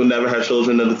 That probably will never have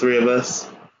children of the three of us.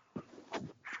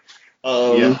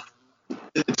 Yeah.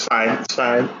 It's fine.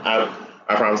 I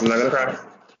promise I'm not gonna cry.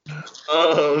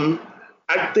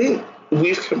 I think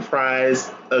we've comprised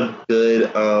a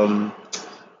good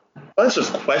bunch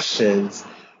of questions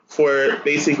for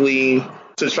basically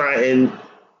to try and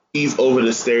ease over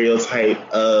the stereotype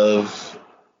of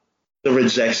the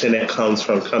rejection that comes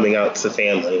from coming out to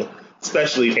family,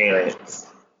 especially parents.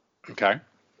 Okay.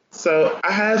 So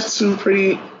I have two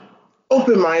pretty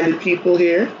open-minded people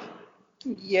here.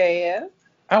 Yeah.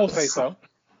 I will say so.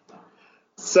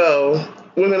 So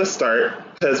we're going to start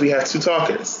because we have two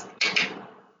talkers.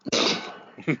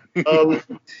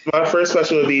 My first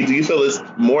question would be, do you feel it's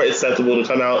more acceptable to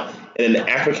come out in an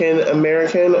African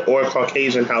American or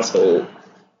Caucasian household?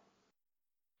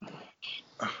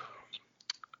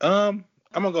 I'm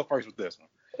going to go first with this one.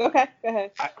 Okay, go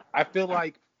ahead. I feel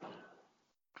like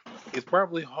it's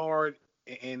probably hard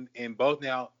in both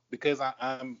now because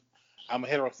I'm a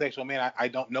heterosexual man. I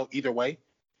don't know either way,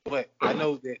 but I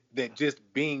know that just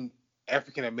being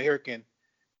African American,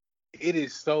 it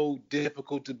is so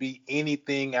difficult to be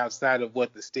anything outside of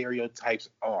what the stereotypes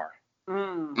are.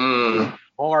 It's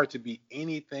hard to be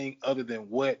anything other than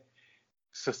what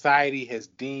society has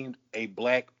deemed a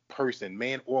black person,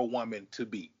 man or woman, to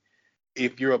be.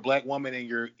 If you're a black woman and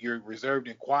you're reserved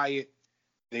and quiet,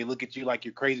 they look at you like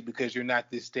you're crazy because you're not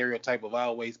this stereotype of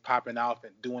always popping off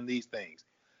and doing these things.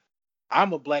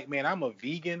 I'm a black man. I'm a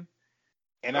vegan,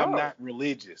 and I'm not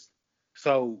religious.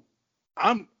 So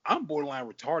I'm borderline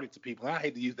retarded to people. And I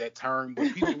hate to use that term,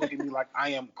 but people look at me like I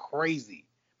am crazy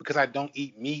because I don't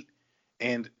eat meat,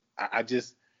 and I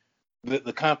just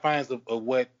the confines of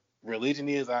what religion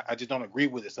is, I just don't agree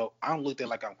with it. So I'm looked at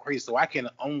like I'm crazy. So I can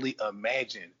only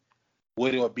imagine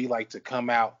what it would be like to come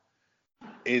out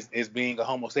as being a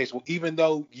homosexual, even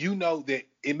though you know that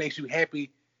it makes you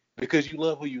happy because you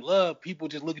love who you love. People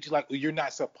just look at you like, well, you're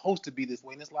not supposed to be this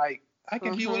way, and it's like I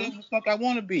can be whatever the fuck I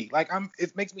want to be. Like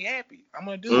it makes me happy. I'm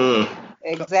gonna do it.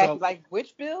 Exactly. So, like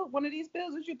which bill? One of these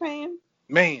bills that you're paying?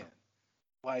 Man,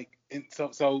 like, and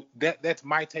so that's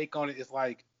my take on it. It's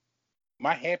like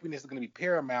my happiness is gonna be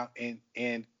paramount,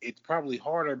 and it's probably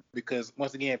harder because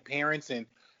once again, parents and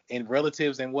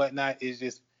relatives and whatnot is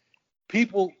just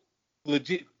people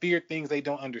legit fear things they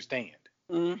don't understand.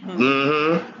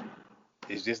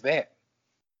 It's just that.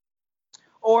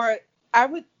 Or I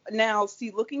would now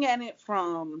see, looking at it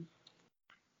from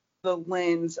the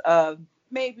lens of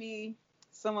maybe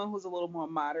someone who's a little more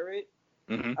moderate.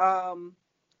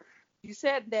 You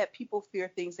said that people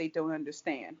fear things they don't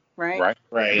understand, right?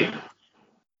 Right.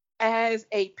 As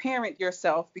a parent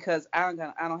yourself, because I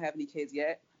don't have any kids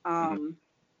yet.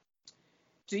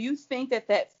 Do you think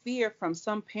that fear from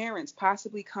some parents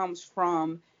possibly comes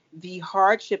from the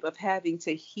hardship of having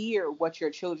to hear what your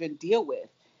children deal with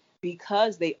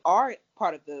because they are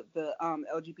part of the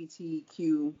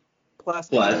LGBTQ plus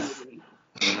community?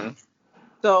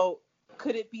 So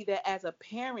could it be that as a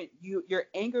parent, your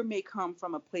anger may come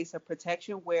from a place of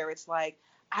protection where it's like,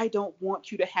 I don't want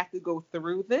you to have to go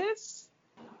through this?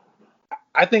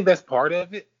 I think that's part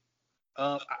of it.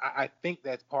 I think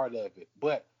that's part of it,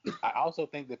 but I also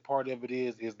think that part of it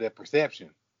is the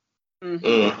perception.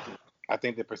 I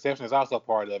think the perception is also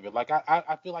part of it. Like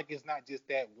I feel like it's not just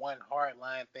that one hard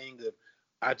line thing of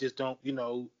I just don't,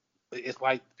 it's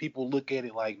like people look at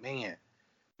it like, man,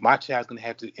 my child's gonna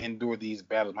have to endure these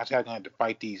battles. My child's gonna have to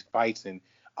fight these fights and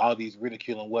all these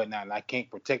ridicule and whatnot, and I can't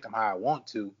protect them how I want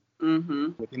to.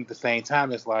 But then at the same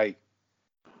time, it's like,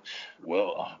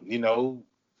 well,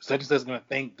 such and such is gonna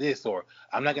think this, or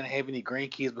I'm not gonna have any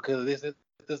grandkids because of this.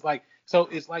 It's like, so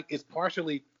it's like it's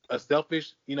partially a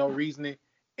selfish, reasoning,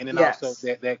 and then also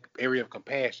that area of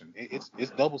compassion. It's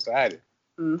double-sided.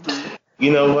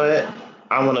 You know what?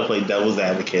 I want to play devil's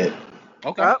advocate.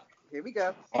 Okay. Oh, here we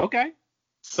go. Okay.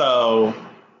 So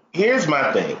here's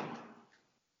my thing.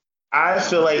 I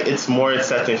feel like it's more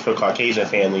accepting for Caucasian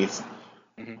families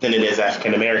than it is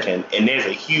African American, and there's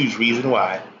a huge reason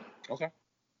why. Okay.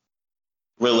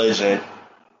 Religion.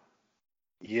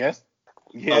 Yes.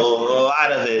 A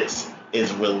lot of it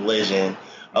is religion.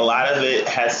 A lot of it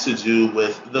has to do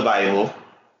with the Bible,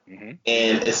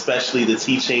 and especially the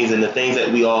teachings and the things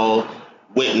that we all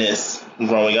witness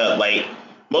growing up. Like,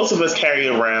 most of us carry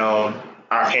around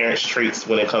our parents' traits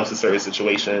when it comes to certain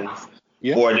situations,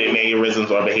 or their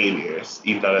mannerisms or behaviors,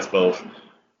 even though that's both.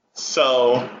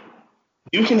 So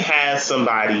you can have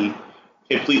somebody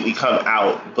completely come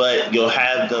out, but you'll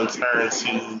have them turn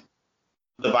to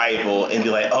the Bible and be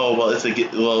like, oh, well, it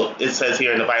says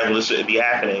here in the Bible this shouldn't be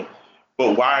happening.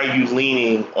 But why are you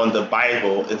leaning on the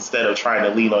Bible instead of trying to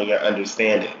lean on your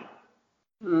understanding?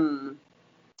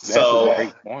 That's a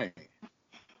great point.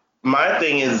 My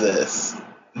thing is this.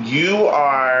 You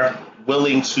are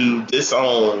willing to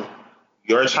disown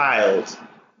your child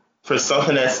for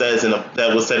something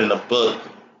that was said in a book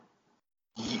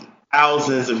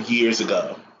thousands of years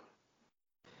ago.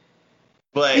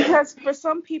 But because for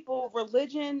some people,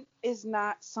 religion is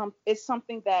not it's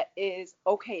something that is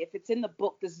okay. If it's in the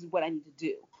book, this is what I need to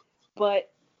do.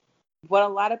 But what a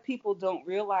lot of people don't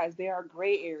realize, there are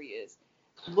gray areas.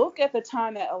 Look at the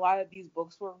time that a lot of these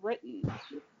books were written.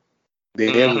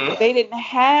 They didn't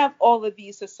have all of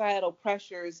these societal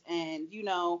pressures, and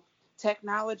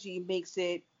technology makes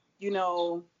it,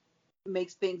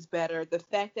 makes things better. The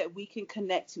fact that we can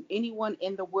connect to anyone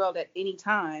in the world at any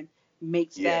time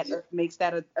makes that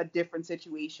a different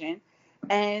situation.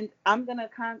 And I'm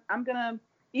gonna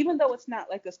even though it's not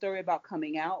like a story about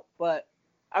coming out, but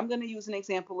I'm gonna use an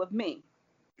example of me.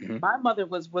 My mother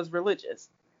was religious.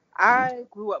 I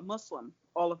grew up Muslim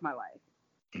all of my life.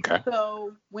 Okay.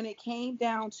 So when it came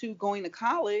down to going to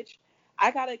college,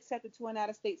 I got accepted to an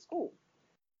out-of-state school.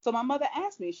 So my mother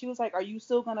asked me, she was like, "Are you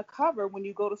still going to cover when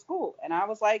you go to school?" And I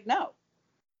was like, "No."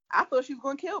 I thought she was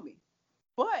going to kill me.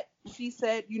 But she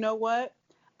said, "You know what?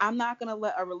 I'm not going to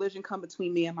let a religion come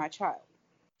between me and my child."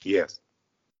 Yes.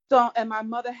 So, and my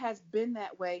mother has been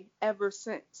that way ever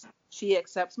since. She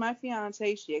accepts my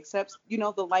fiance. She accepts,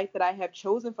 the life that I have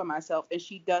chosen for myself. And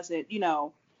she doesn't,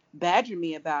 badger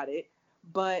me about it.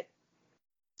 But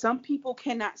some people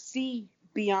cannot see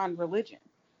beyond religion.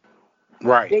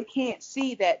 Right. They can't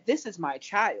see that this is my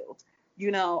child.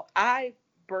 I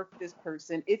birthed this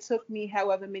person. It took me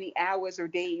however many hours or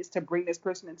days to bring this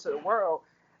person into the world.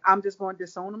 I'm just going to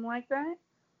disown them like that.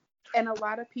 And a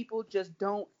lot of people just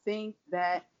don't think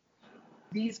that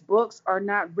these books are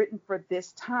not written for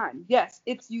this time. Yes,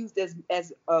 it's used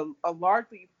as a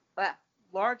largely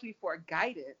for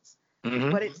guidance,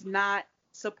 but it's not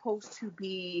supposed to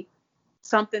be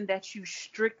something that you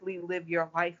strictly live your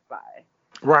life by.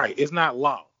 Right. It's not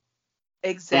law.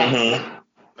 Exactly.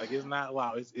 Like, it's not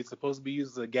law. It's supposed to be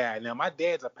used as a guide. Now, my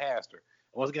dad's a pastor.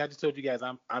 Once again, I just told you guys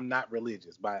I'm not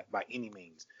religious by any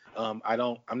means. I'm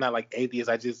not like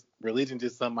atheist. Religion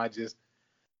just something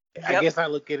I guess I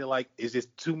look at it like it's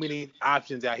just too many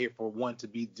options out here for one to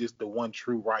be just the one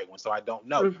true right one. So I don't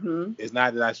know. Mm-hmm. It's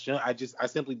not that I shouldn't. I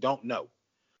simply don't know.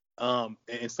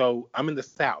 And so I'm in the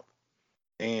South,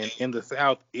 and in the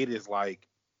South, it is like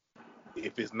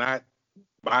if it's not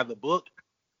by the book,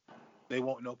 they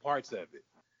won't know parts of it.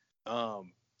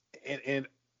 And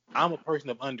I'm a person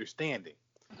of understanding.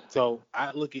 So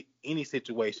I look at any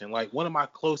situation. Like one of my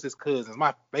closest cousins,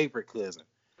 my favorite cousin,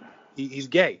 he's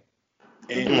gay.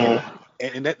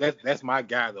 And that's my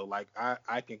guy though. Like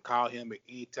I can call him at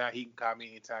any time, he can call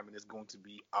me anytime, and it's going to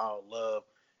be all love.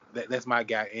 That's my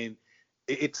guy. And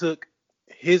it took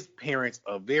his parents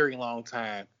a very long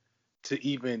time to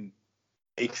even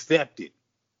accept it.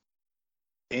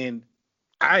 And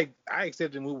I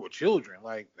accepted him when we were children.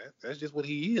 Like that's just what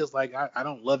he is. Like I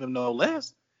don't love him no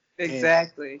less.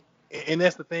 Exactly. And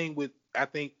that's the thing with, I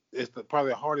think it's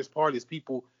probably the hardest part is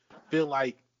people feel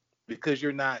like because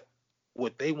you're not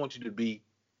what they want you to be,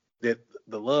 that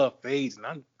the love fades.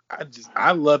 And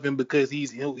I love him because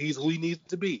he's who he needs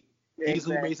to be. Exactly. He's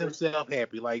who makes himself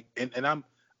happy. Like and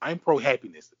I'm pro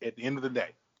happiness at the end of the day.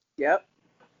 Yep.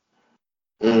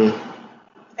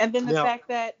 And then the fact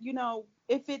that,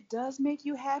 if it does make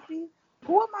you happy,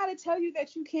 who am I to tell you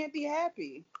that you can't be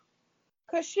happy?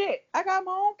 Cause shit, I got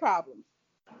my own problems.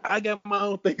 I got my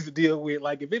own things to deal with.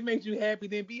 Like if it makes you happy,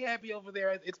 then be happy over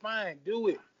there. It's fine. Do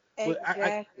it.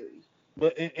 Exactly.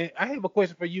 But I have a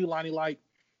question for you, Lonnie. Like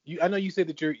I know you said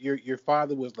that your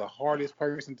father was the hardest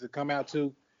person to come out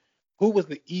to. Who was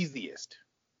the easiest?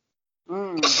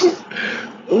 Ooh.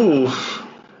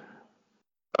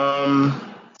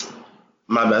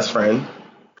 My best friend.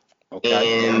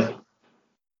 Okay. And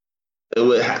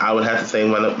I would have to say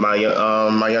one of my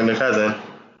younger cousin.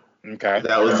 Okay.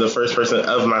 That was the first person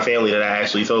of my family that I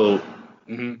actually told.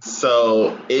 Mm-hmm.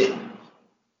 So it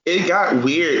got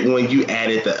weird when you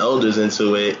added the elders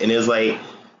into it, and it's like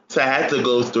to have to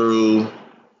go through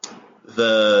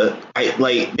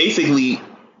basically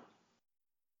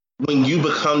when you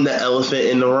become the elephant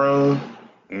in the room,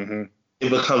 it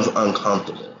becomes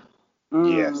uncomfortable.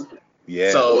 Yes.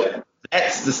 Yeah. So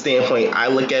that's the standpoint I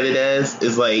look at it as,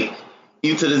 is like,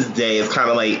 even to this day, it's kind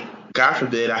of like, God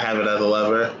forbid I have another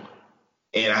lover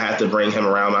and I have to bring him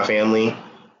around my family.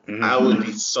 I would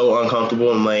be so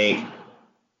uncomfortable. I'm like,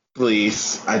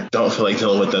 please, I don't feel like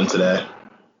dealing with them today.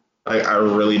 Like, I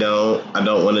really don't. I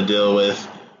don't want to deal with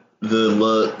the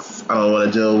looks. I don't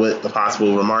want to deal with the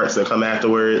possible remarks that come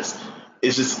afterwards.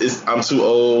 I'm too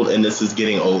old and this is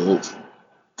getting old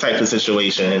type of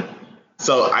situation.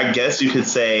 So I guess you could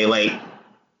say, like,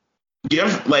 your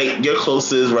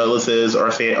closest relatives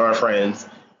or friends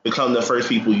become the first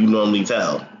people you normally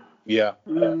tell. Yeah.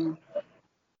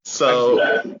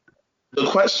 So the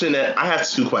question that I have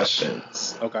two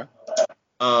questions. Okay.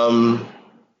 Well,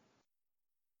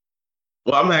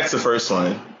 I'm gonna ask the first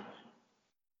one.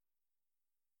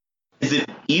 Is it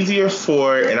easier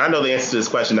for, and I know the answer to this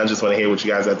question, I just want to hear what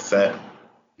you guys have to say.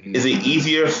 Is it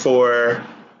easier for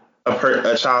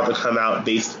a child to come out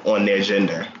based on their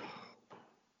gender?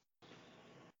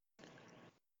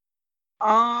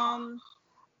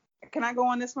 Can I go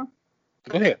on this one?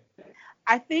 Go ahead.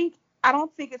 I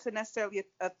don't think it's necessarily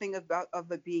a thing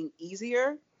of it being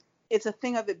easier. It's a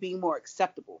thing of it being more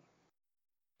acceptable.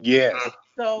 Yes.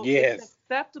 So it's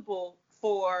acceptable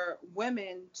for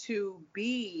women to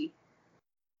be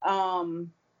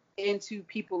into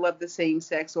people of the same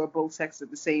sex or both sexes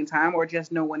at the same time, or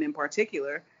just no one in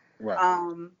particular,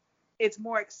 right. It's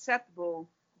more acceptable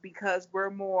because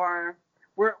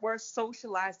we're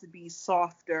socialized to be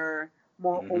softer,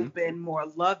 more open, more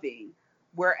loving.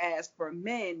 Whereas for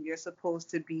men, you're supposed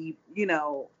to be,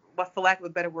 but for lack of a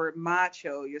better word,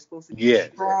 macho. You're supposed to be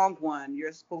the strong one.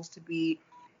 You're supposed to be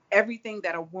everything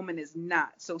that a woman is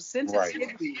not. So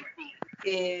sensitivity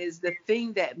is the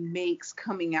thing that makes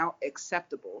coming out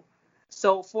acceptable.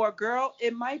 So for a girl,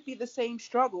 it might be the same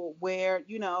struggle where,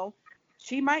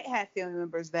 she might have family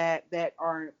members that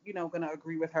aren't, going to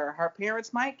agree with her. Her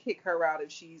parents might kick her out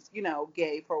if she's,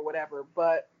 gay for whatever.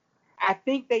 But I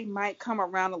think they might come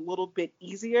around a little bit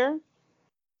easier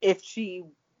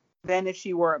than if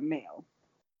she were a male.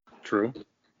 True.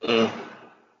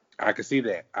 I can see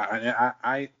that.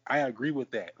 I agree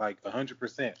with that, like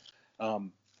 100%.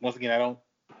 Once again, I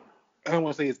don't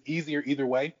want to say it's easier either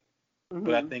way,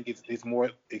 but I think it's more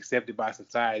accepted by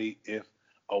society if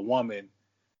a woman,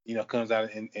 comes out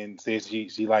and says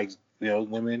she likes,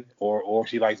 women, or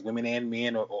she likes women and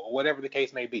men, or whatever the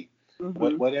case may be.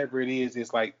 Whatever it is,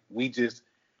 it's like we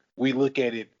look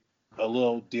at it a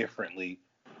little differently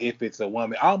if it's a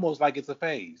woman, almost like it's a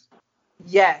phase.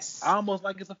 Yes. Almost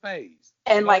like it's a phase.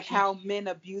 And like how men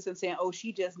abuse and saying, "Oh,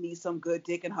 she just needs some good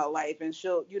dick in her life, and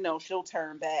she'll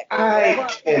turn back." I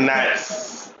cannot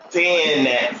stand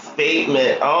that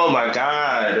statement. Oh my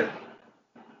God.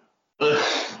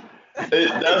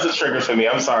 That was a trigger for me.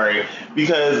 I'm sorry.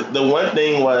 Because the one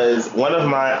thing was, one of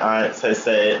my aunts has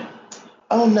said,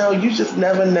 "Oh no, you just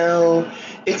never know.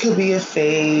 It could be a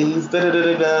phase." Da da da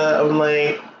da da. I'm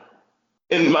like,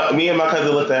 me and my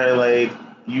cousin looked at her like,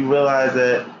 "You realize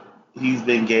that he's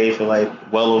been gay for like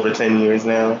well over 10 years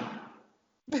now?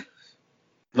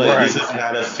 Like, this is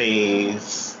not a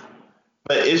phase."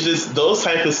 But it's just, those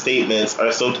type of statements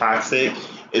are so toxic.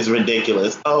 It's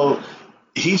ridiculous. Oh,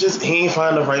 he ain't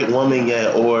found the right woman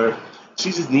yet, or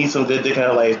she just needs some good dick in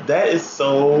her life. That is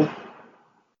so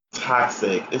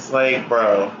toxic. It's like,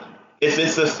 bro, if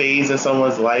it's a phase in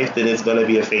someone's life, then it's gonna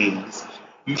be a phase.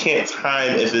 You can't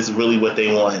time if it's really what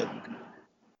they want.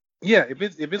 Yeah, if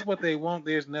it's what they want,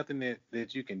 there's nothing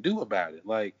that you can do about it.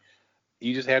 Like,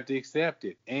 you just have to accept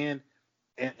it. And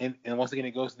once again,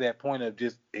 it goes to that point of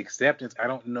just acceptance. I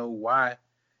don't know why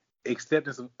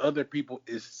acceptance of other people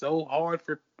is so hard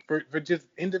for just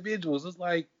individuals. It's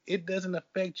like, it doesn't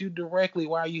affect you directly.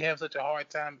 Why you have such a hard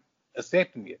time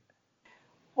accepting it?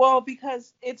 Well,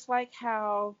 because it's like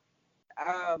how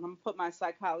I'm gonna put my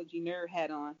psychology nerd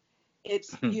hat on.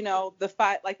 It's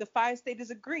the 5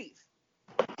 stages of grief.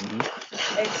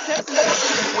 Acceptance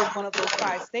is one of those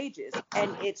 5 stages,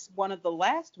 and it's one of the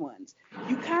last ones.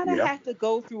 You kind of have to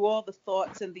go through all the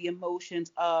thoughts and the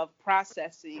emotions of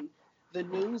processing the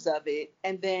news of it,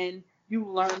 and then you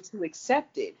learn to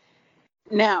accept it.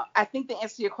 Now, I think the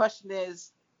answer to your question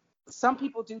is, some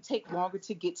people do take longer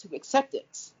to get to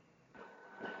acceptance.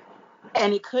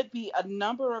 And it could be a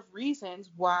number of reasons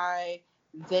why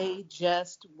they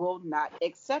just will not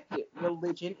accept it.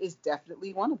 Religion is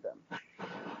definitely one of them.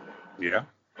 Yeah.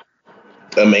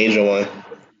 A major one.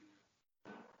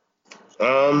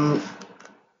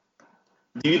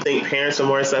 Do you think parents are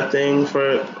more accepting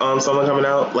for someone coming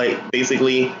out, like,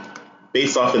 basically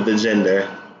based off of the gender?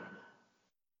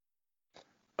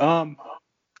 I'm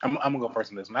gonna go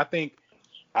first on this one. I think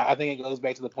it goes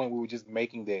back to the point we were just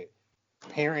making, that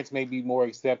parents may be more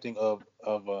accepting of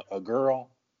a girl,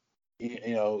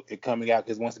 it coming out,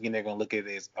 because once again they're gonna look at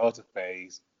it as, oh, it's a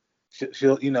phase.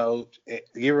 She'll give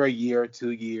her a year or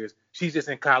 2 years. She's just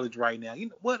in college right now.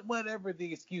 Whatever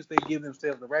the excuse they give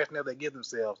themselves, the rationale they give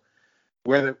themselves.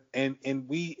 Whether and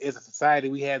we as a society,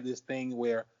 we have this thing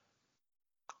where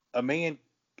a man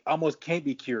almost can't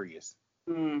be curious,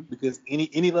 because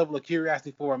any level of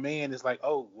curiosity for a man is like,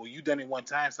 oh, well, you done it one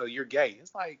time, so you're gay.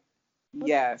 It's like,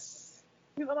 yes,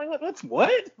 like, what's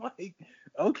what? Like,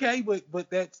 okay, but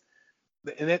that's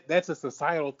a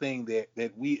societal thing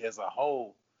that we as a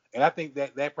whole, and I think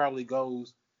that probably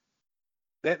goes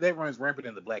that runs rampant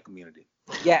in the black community.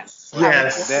 Yes. That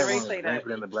runs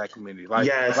rampant in the black community. Like,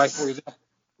 like for example,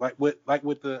 like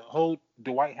with the whole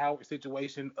Dwight Howard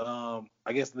situation. I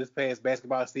guess this past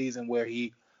basketball season, where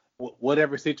he,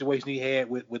 whatever situation he had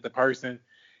with the person,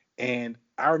 and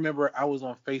I remember I was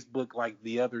on Facebook like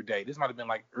the other day. This might have been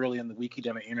like early in the week. He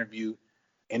done an interview,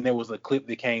 and there was a clip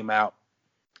that came out,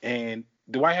 and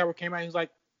Dwight Howard came out. He was like,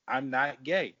 "I'm not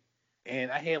gay,"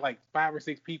 and I had like 5 or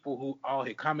 6 people who all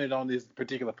had commented on this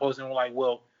particular post and were like,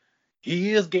 "Well,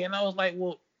 he is gay," and I was like,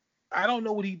 "Well, I don't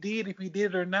know what he did. If he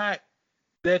did it or not,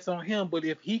 that's on him. But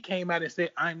if he came out and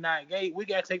said, 'I'm not gay,' we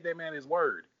gotta take that man at his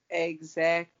word."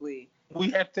 Exactly.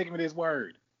 We have to take him at his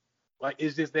word. Like,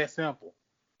 it's just that simple.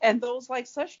 And those like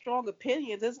such strong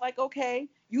opinions, it's like, okay,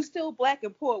 you still black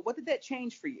and poor. What did that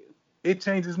change for you? It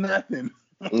changes nothing.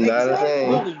 Not a thing.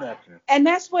 Really nothing. And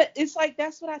that's what it's like.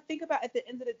 That's what I think about at the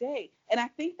end of the day. And I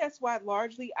think that's why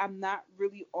largely I'm not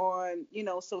really on,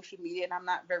 social media, and I'm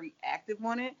not very active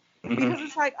on it, because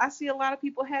it's like I see a lot of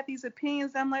people have these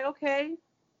opinions. I'm like, okay,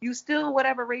 you still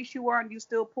whatever race you are, and you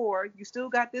still poor. You still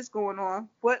got this going on.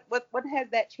 What has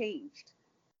that changed?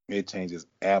 It changes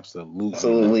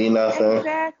absolutely nothing.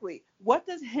 Exactly. What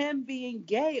does him being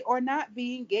gay or not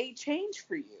being gay change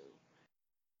for you?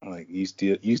 Like, you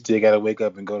still gotta wake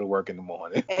up and go to work in the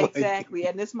morning. Exactly.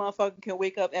 And this motherfucker can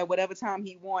wake up at whatever time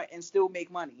he want and still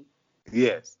make money.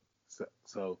 Yes.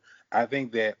 So I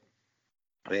think that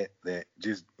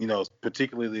just,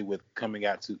 particularly with coming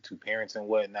out to parents and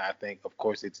whatnot, I think of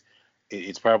course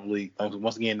it's probably,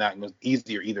 once again, not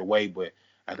easier either way, but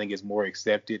I think it's more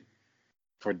accepted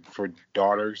for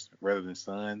daughters rather than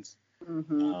sons.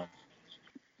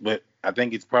 But I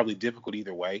think it's probably difficult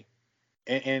either way.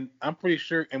 And I'm pretty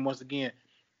sure, and once again,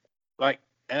 like,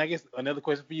 and I guess another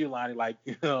question for you, Lonnie, like,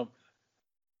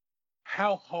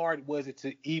 how hard was it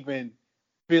to even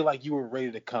feel like you were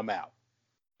ready to come out?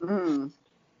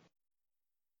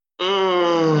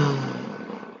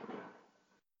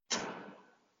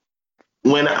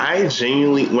 When I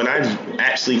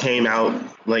actually came out,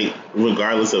 like,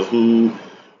 regardless of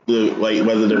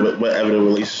whatever the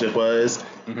relationship was,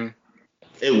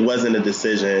 it wasn't a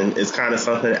decision. It's kind of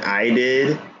something I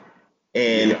did,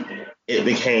 and it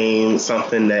became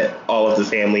something that all of the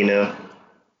family knew.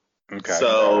 Okay.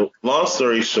 So, long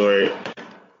story short,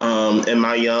 in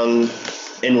my young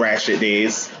and ratchet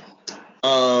days,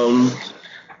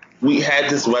 we had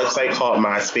this website called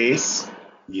MySpace.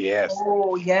 Yes.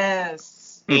 Oh,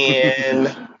 yes.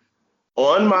 And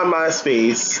on my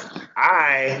MySpace,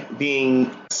 I,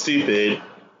 being stupid,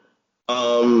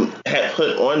 had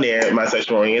put on there my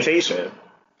sexual orientation.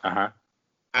 I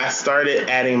started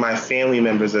adding my family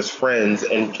members as friends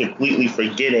and completely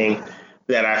forgetting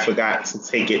that I forgot to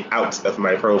take it out of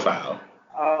my profile.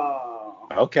 Oh.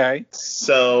 Okay.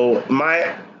 So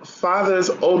my father's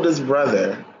oldest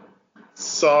brother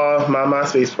saw my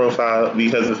MySpace profile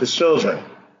because of his children.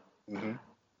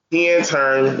 He in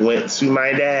turn went to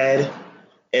my dad,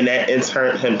 and that in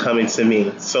turn him coming to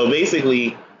me. So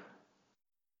basically,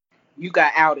 you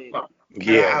got outed.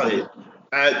 Yeah,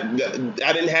 I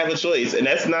didn't have a choice, and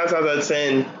that's 9 times out of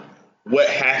 10 what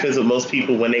happens with most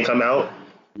people when they come out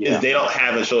is they don't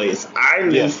have a choice. I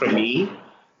knew for me,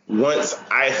 once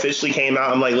I officially came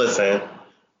out, I'm like, listen,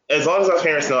 as long as my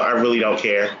parents know, I really don't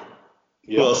care.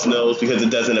 Who else knows, because it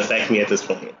doesn't affect me at this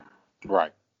point.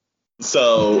 Right.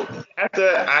 So after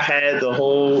I had the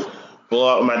whole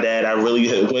blowout with my dad, I really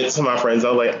went to my friends. I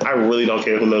was like, I really don't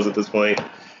care who knows at this point.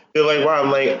 They're like, wow.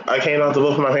 I'm like, I came out to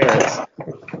both of my parents.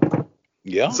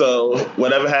 Yeah. So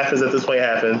whatever happens at this point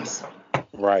happens.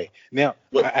 Right. Now,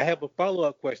 I have a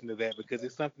follow-up question to that, because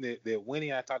it's something that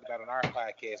Winnie and I talked about on our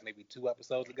podcast maybe 2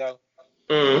 episodes ago.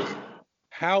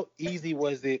 How easy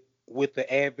was it with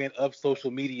the advent of social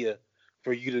media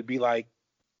for you to be like,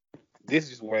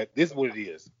 this is what it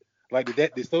is? Like,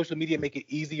 did social media make it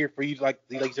easier for you, like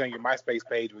you said on your MySpace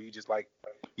page where you just like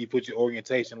you put your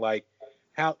orientation? Like,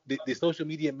 how did social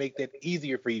media make that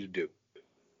easier for you to do?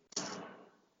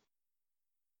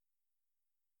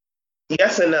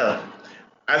 Yes and no.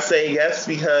 I say yes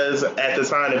because at the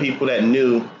time the people that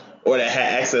knew or that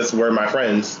had access were my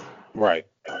friends. Right.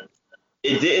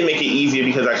 It didn't make it easier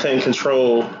because I couldn't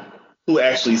control who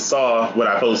actually saw what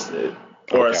I posted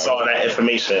or saw that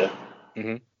information.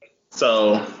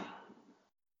 So,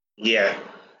 yeah,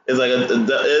 it's like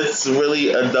it's really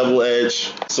a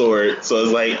double-edged sword. So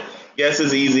it's like, yes,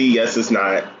 it's easy. Yes, it's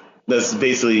not. That's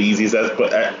basically the easiest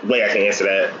way I can answer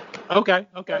that. Okay.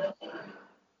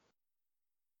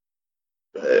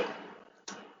 But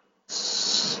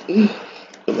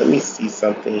let me see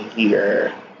something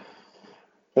here.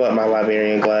 Pull up my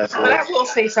librarian glasses. But I will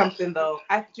say something though.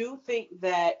 I do think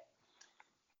that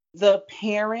the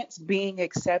parents being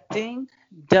accepting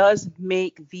does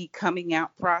make the coming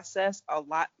out process a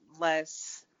lot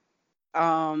less.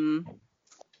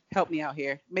 Help me out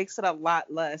here. Makes it a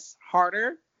lot less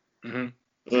harder.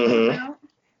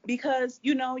 Because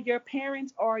your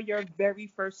parents are your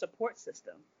very first support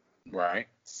system. Right.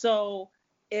 So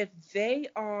if they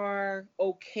are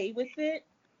okay with it,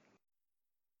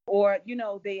 or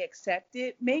they accept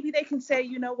it, maybe they can say,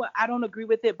 you know what, I don't agree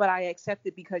with it, but I accept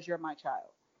it because you're my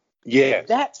child. Yeah,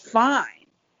 that's fine.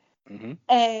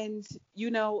 And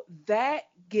that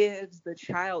gives the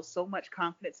child so much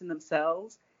confidence in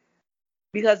themselves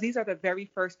Because these are the very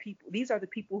first people. These are the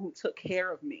people who took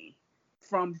care of me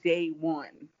from day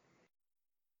one.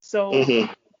 So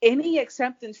any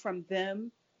acceptance from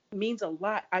them means a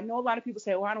lot. I know a lot of people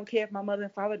say, "Well, I don't care if my mother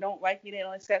and father don't like me, they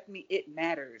don't accept me." It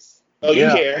matters. Oh, you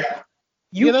care.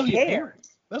 Those care. Are your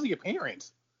parents. Those are your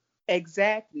parents.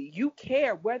 Exactly. You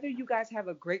care whether you guys have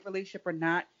a great relationship or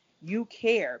not. You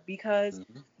care because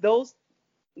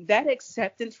that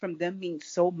acceptance from them means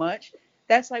so much.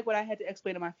 That's like what I had to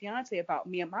explain to my fiance about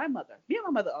me and my mother. Me and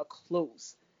my mother are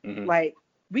close. Like,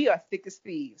 we are thick as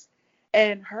thieves.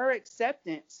 And her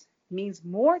acceptance means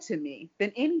more to me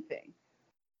than anything.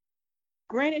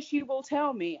 Granted, she will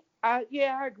tell me, I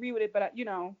agree with it, but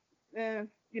I'm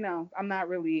not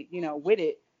really, with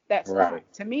it. That's fine.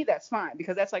 To me, that's fine,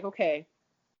 because that's like, okay,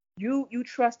 you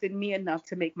trusted me enough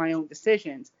to make my own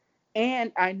decisions.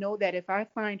 And I know that if I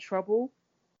find trouble,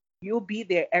 you'll be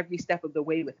there every step of the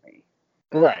way with me.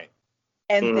 Right.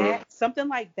 And that something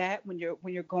like that, when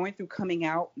you're going through coming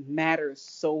out, matters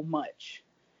so much.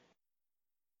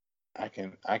 I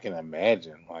can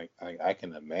imagine. I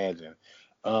can imagine.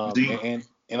 And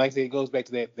like I said, it goes back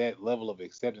to that level of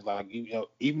acceptance. Like,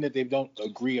 even if they don't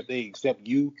agree, if they accept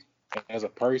you as a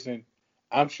person,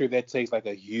 I'm sure that takes like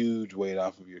a huge weight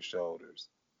off of your shoulders.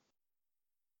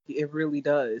 It really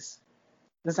does.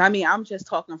 Because I'm just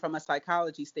talking from a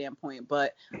psychology standpoint,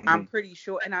 but I'm pretty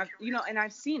sure, and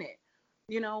I've seen it.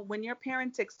 When your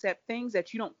parents accept things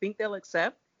that you don't think they'll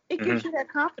accept, it gives you that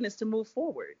confidence to move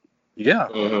forward. Yeah.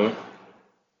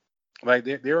 Like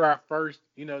they're our first,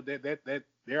 that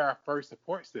they're our first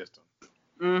support system.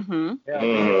 They're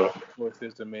our support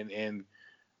system, and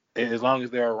as long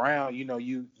as they're around,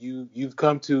 you've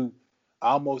come to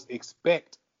almost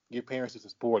expect your parents to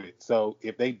support it. So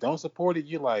if they don't support it,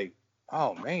 you're like,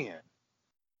 oh man,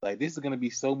 like this is gonna be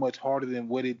so much harder than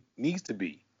what it needs to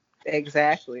be.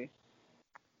 Exactly.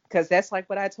 Because that's like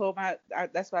what I told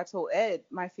that's what I told Ed,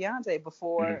 my fiance,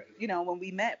 before, when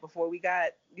we met, before we got,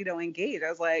 engaged. I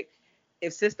was like,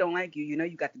 if sis don't like you,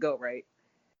 you got to go, right?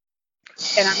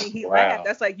 And he laughed.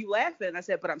 That's like, you laughing. I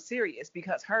said, but I'm serious,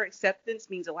 because her acceptance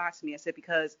means a lot to me. I said,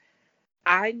 because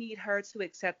I need her to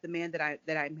accept the man that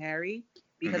I marry,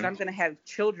 because I'm going to have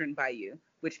children by you,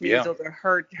 which means those are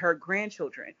her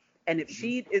grandchildren. And if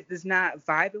she is not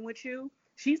vibing with you,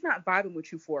 she's not vibing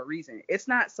with you for a reason. It's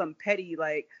not some petty,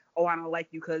 like, oh, I don't like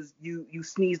you because you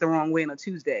sneezed the wrong way on a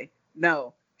Tuesday.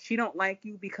 No, she don't like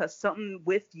you because something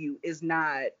with you is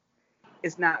not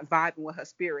vibing with her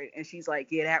spirit. And she's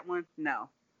like, yeah, that one, no.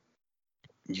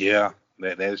 Yeah,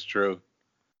 that is true.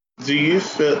 Do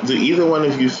either one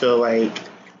of you feel like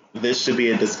this should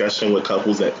be a discussion with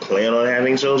couples that plan on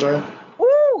having children?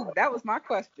 Ooh, that was my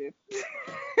question.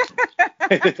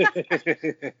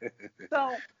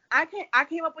 So I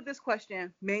came up with this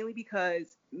question mainly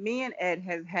because me and Ed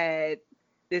have had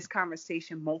this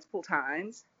conversation multiple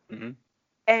times.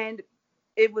 And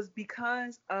it was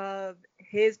because of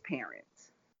his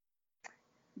parents.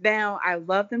 Now, I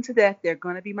love them to death. They're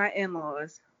going to be my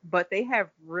in-laws, but they have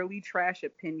really trash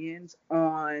opinions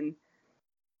on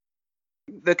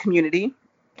the community.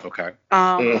 Okay.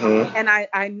 And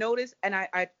I noticed, and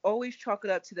I always chalk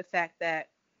it up to the fact that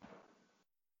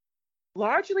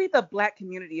largely the Black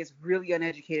community is really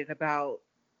uneducated about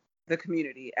the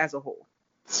community as a whole.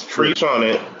 Preach on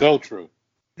it. So true.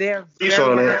 They're very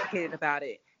uneducated about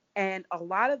it. And a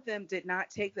lot of them did not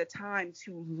take the time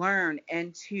to learn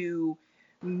and to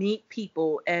meet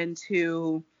people and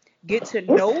to get to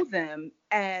know them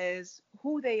as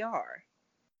who they are.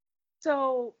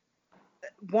 So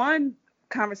one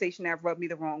conversation that rubbed me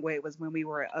the wrong way was when we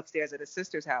were upstairs at a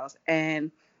sister's house,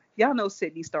 and y'all know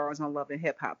Sydney Starr is on Love and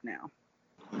Hip Hop now.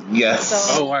 Yes.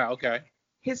 So, oh wow, okay.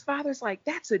 His father's like,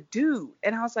 that's a dude.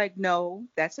 And I was like, no,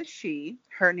 that's a she.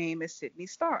 Her name is Sydney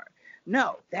Starr.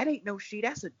 No, that ain't no she.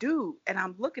 That's a dude. And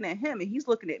I'm looking at him and he's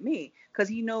looking at me because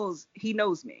he knows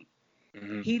me.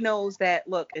 He knows that,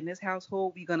 look, in this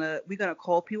household, we're gonna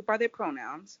call people by their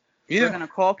pronouns. Yeah. We're gonna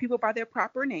call people by their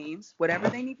proper names. Whatever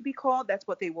they need to be called, that's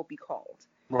what they will be called.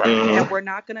 Right. And we're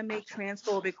not gonna make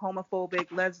transphobic, homophobic,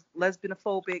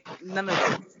 lesbianophobic, none of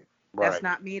that. Right. That's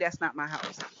not me. That's not my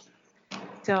house.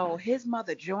 So his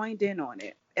mother joined in on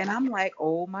it. And I'm like,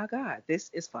 oh my God, this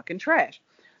is fucking trash.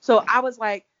 So I was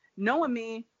like, knowing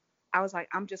me, I was like,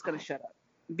 I'm just going to shut up,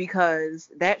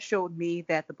 because that showed me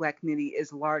that the Black community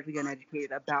is largely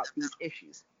uneducated about these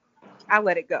issues. I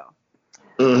let it go.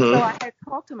 So I had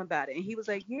talked to him about it, and he was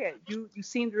like, yeah, you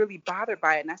seemed really bothered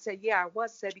by it. And I said, yeah, I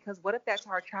was. I said, because what if that's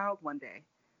our child one day?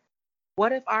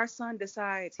 What if our son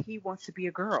decides he wants to be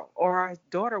a girl, or our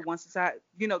daughter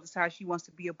decides she wants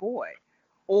to be a boy,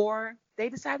 or they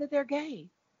decide that they're gay,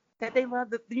 that they love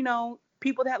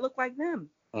people that look like them.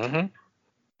 Mm-hmm.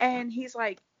 And he's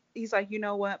like, you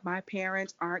know what? My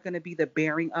parents aren't going to be the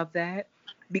bearing of that,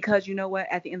 because you know what?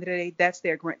 At the end of the day, that's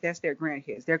their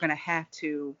grandkids. They're going to have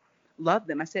to love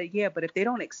them. I said, yeah, but if they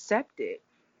don't accept it,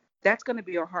 that's going to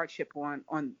be a hardship on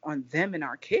them and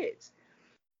our kids.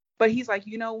 But he's like,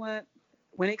 you know what?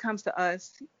 When it comes to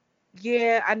us,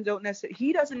 yeah,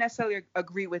 he doesn't necessarily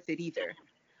agree with it either.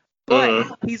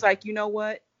 But he's like, you know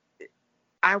what?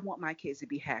 I want my kids to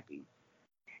be happy.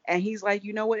 And he's like,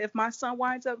 you know what? If my son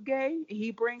winds up gay,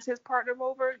 he brings his partner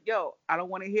over. Yo, I don't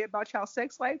want to hear about y'all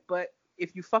sex life, but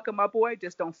if you fucking my boy,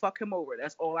 just don't fuck him over.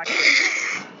 That's all I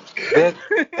say.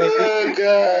 Oh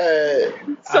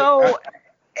God. So,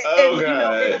 you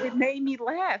know, it made me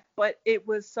laugh, but it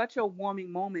was such a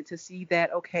warming moment to see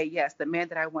that. Okay, yes, the man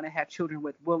that I want to have children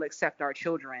with will accept our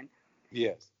children.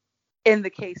 Yes. In the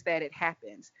case that it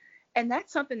happens, and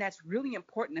that's something that's really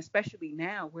important, especially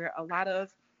now where a lot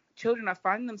of children are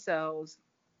finding themselves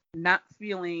not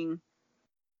feeling,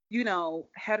 you know,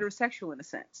 heterosexual in a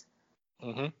sense.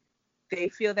 Mm-hmm. They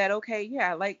feel that, okay,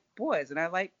 yeah, I like boys and I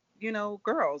like, you know,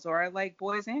 girls, or I like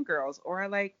boys and girls, or I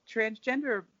like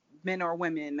transgender men or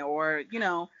women, or, you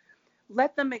know,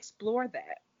 let them explore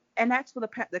that. And that's what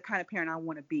the kind of parent I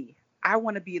want to be. I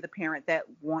want to be the parent that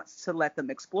wants to let them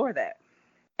explore that.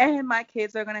 And my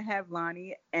kids are going to have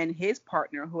Lonnie and his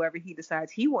partner, whoever he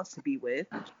decides he wants to be with,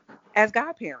 as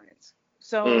godparents.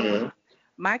 So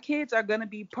my kids are going to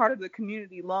be part of the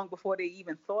community long before they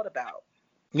even thought about.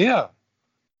 Yeah.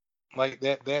 Like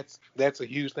that's a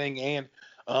huge thing. And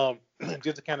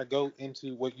just to kind of go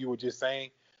into what you were just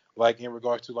saying, like in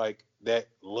regards to like that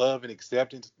love and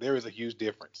acceptance, there is a huge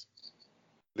difference.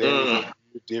 There is a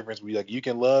huge difference. We like, you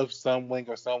can love someone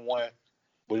or someone,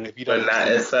 but if you don't not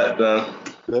accept them,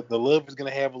 the love is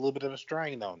going to have a little bit of a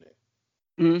strain on it.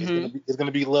 It's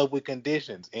gonna be love with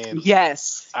conditions. And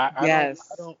yes, I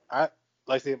don't like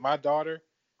I said, my daughter,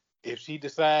 if she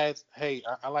decides, hey,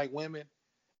 I like women,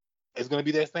 it's gonna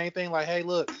be that same thing. Like, hey,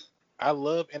 look, I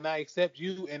love and I accept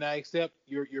you and I accept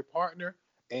your partner,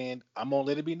 and I'm gonna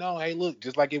let it be known, hey, look,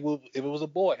 just like if it was a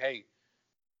boy, hey,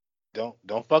 don't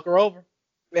fuck her over.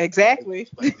 Exactly.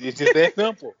 It's just that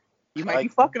simple. You might be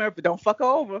fucking her, but don't fuck her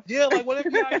over. Yeah, like whatever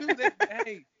y'all do,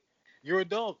 hey, you're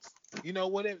adults. You know,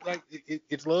 whatever. Like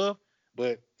it's love,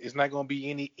 but it's not gonna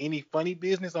be any funny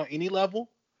business on any level,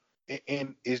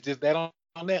 and it's just that on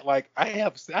that. Like I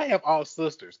have all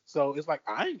sisters, so it's like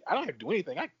I don't have to do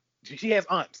anything. She has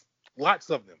aunts, lots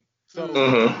of them.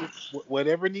 So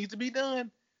whatever needs to be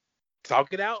done,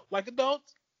 talk it out like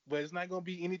adults, but it's not gonna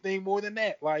be anything more than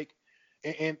that. Like,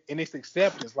 and it's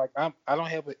acceptance. Like I don't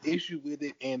have an issue with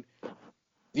it, and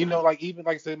you know, like even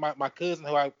like I said, my cousin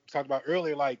who I talked about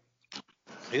earlier, like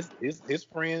his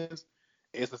friends,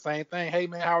 it's the same thing. Hey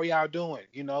man, how are y'all doing?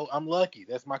 You know, I'm lucky.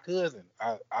 That's my cousin.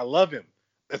 I love him.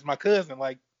 That's my cousin.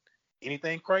 Like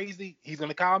anything crazy, he's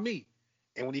gonna call me.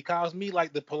 And when he calls me,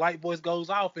 like the polite voice goes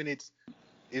off, and it's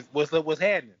what's up, what's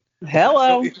happening.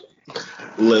 Hello.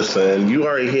 Listen, you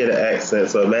already hear the accent,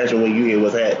 so imagine when you hear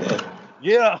what's happening.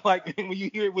 Yeah, like when you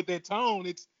hear it with that tone,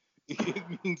 it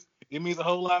means a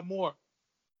whole lot more.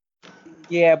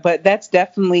 Yeah, but that's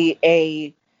definitely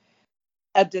a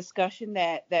discussion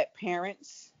that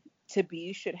parents to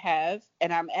be should have.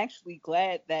 And I'm actually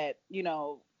glad that, you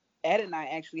know, Ed and I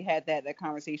actually had that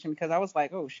conversation, because I was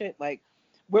like, oh shit, like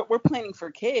we're planning for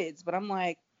kids, but I'm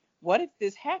like, what if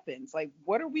this happens? Like,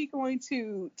 what are we going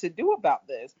to do about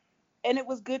this? And it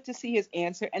was good to see his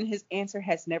answer, and his answer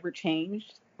has never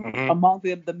changed among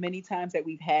the many times that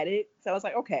we've had it. So I was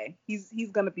like, okay, he's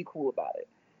gonna be cool about it.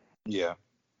 Yeah.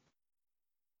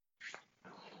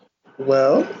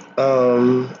 Well,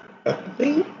 I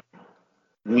think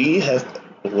we have.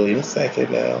 Wait a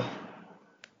second now.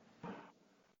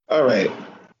 All right.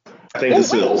 I think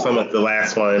this is some of the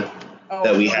last one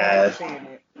that we have.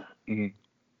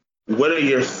 What are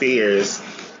your fears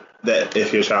that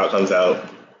if your child comes out?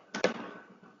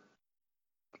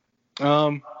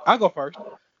 I'll go first.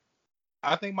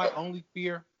 I think my only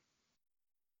fear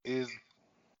is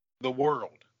the world.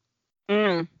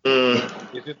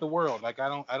 It's just the world. Like I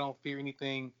don't fear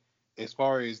anything as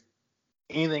far as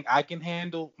anything I can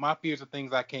handle. My fears are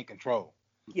things I can't control.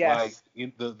 Yes.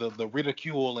 Like the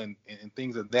ridicule and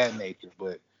things of that nature.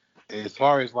 But as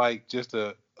far as like just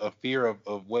a fear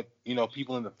of what, you know,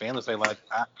 people in the family say, like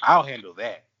I'll handle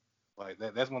that. Like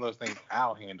that's one of those things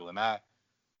I'll handle. And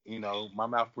you know, my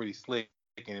mouth pretty slick.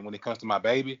 And when it comes to my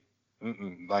baby,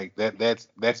 like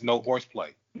that's no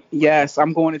horseplay. Yes,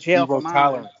 I'm going to jail for mine.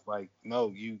 Tolerance. Like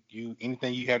no, you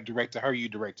anything you have direct to her, you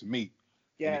direct to me.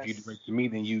 Yes. And if you direct to me,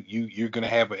 then you're gonna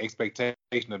have an expectation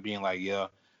of being like, yeah,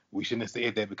 we shouldn't have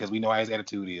said that because we know how his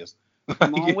attitude is.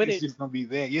 Come on with it's it. just gonna be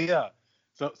that. Yeah.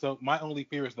 So my only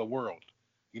fear is the world.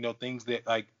 Things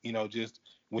that just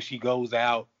when she goes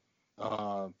out,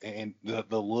 and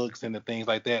the looks and the things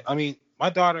like that. I mean, my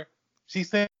daughter,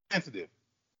 she's sensitive,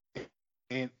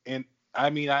 and I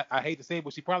mean, I hate to say it,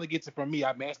 but she probably gets it from me.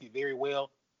 I mask it very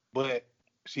well, but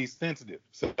she's sensitive.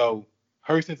 So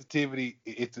her sensitivity,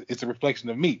 it's a reflection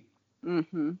of me.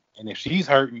 Mm-hmm. And if she's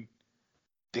hurting,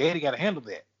 Daddy got to handle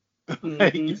that.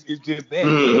 Mm-hmm. it's just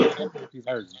that. She's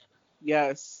hurting.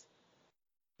 Yes.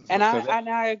 And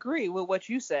I agree with what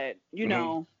you said.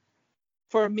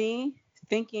 For me,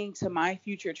 thinking to my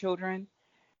future children,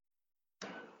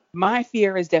 my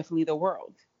fear is definitely the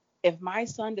world. If my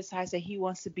son decides that he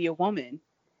wants to be a woman,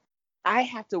 I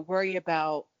have to worry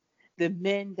about the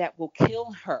men that will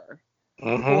kill her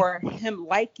for him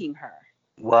liking her.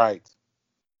 Right.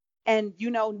 And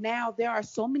now there are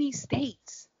so many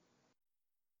states.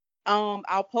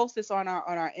 I'll post this on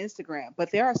our Instagram,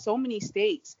 but there are so many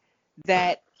states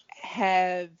that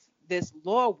have this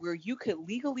law where you could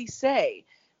legally say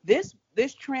this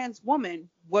trans woman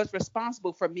was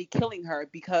responsible for me killing her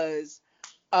because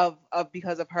of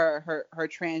her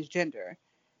transgender.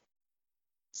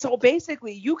 So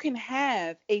basically, you can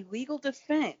have a legal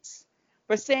defense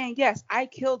for saying, yes, I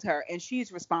killed her and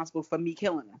she's responsible for me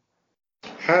killing her.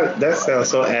 That sounds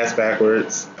so ass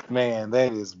backwards. Man,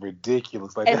 that is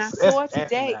ridiculous. And I saw it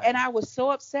today, and I was so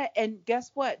upset. And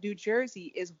guess what? New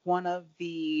Jersey is one of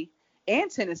and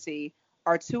Tennessee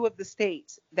are two of the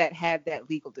states that have that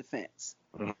legal defense.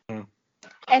 Mm-hmm.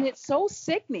 And it's so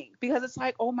sickening because it's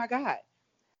like, oh my God.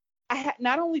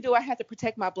 Not only do I have to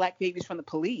protect my black babies from the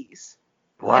police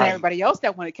and everybody else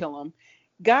that want to kill them,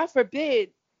 God forbid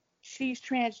she's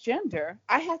transgender,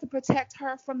 I have to protect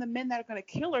her from the men that are going to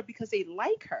kill her because they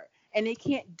like her and they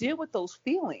can't deal with those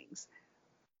feelings.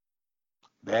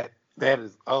 That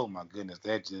is, oh my goodness,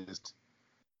 that just,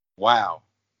 wow.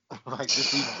 Like,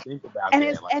 just even think about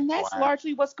that. And that's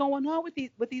largely what's going on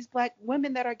with these black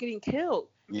women that are getting killed.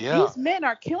 Yeah. These men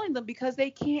are killing them because they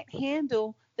can't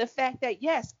handle the fact that,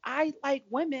 yes, I like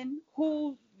women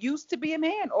who used to be a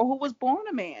man or who was born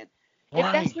a man. Right.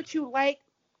 If that's what you like,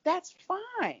 that's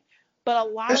fine. But a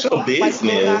lot of them, like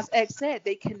Lil Nas X said,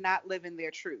 they cannot live in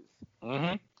their truth.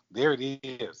 Mm-hmm. There it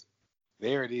is.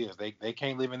 They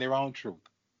can't live in their own truth.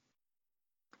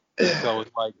 So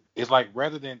it's like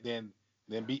rather than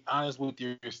be honest with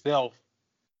yourself,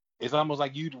 it's almost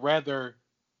like you'd rather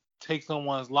take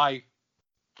someone's life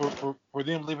for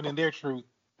them living in their truth,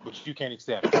 but you can't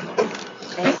accept it.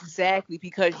 Exactly,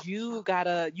 because you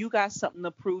got something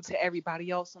to prove to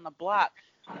everybody else on the block.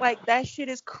 Like, that shit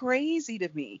is crazy to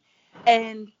me.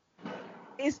 And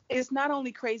it's not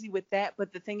only crazy with that,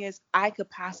 but the thing is, I could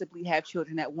possibly have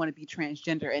children that want to be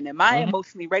transgender, and am I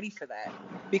emotionally ready for that?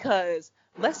 Because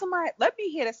let me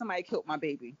hear that somebody killed my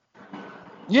baby.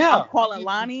 Yeah, I'm calling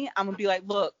Lonnie. I'm gonna be like,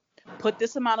 look, put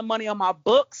this amount of money on my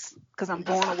books because I'm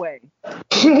going away.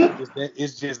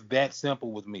 It's just that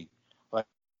simple with me. Like,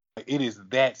 it is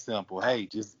that simple. Hey,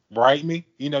 just write me.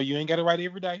 You ain't got to write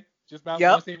every day. Just about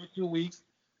once every 2 weeks,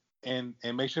 and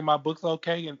make sure my book's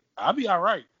okay, and I'll be all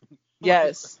right.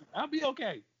 Yes, I'll be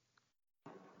okay.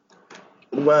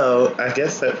 Well, I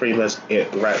guess that pretty much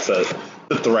wraps up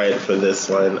the thread for this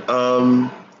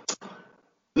one.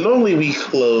 Normally we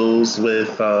close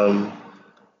with the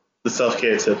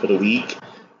self-care tip of the week.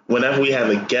 Whenever we have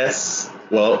a guest,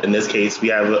 well, in this case, we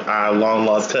have our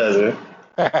long-lost cousin.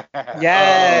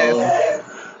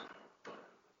 Yes.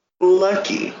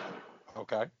 Lucky.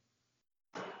 Okay.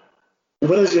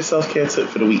 What is your self-care tip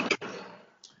for the week?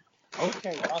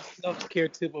 Okay, our self-care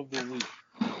tip of the week.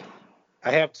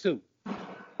 I have two. Ooh.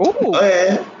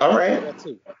 Okay. All right. I have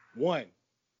two. One,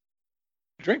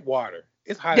 drink water.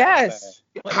 It's hot outside.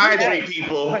 Hydrate,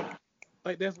 people.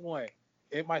 Like that's one.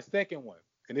 And my second one,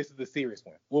 and this is the serious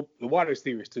one. Well, the water is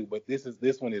serious too, but this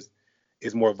one is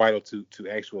more vital to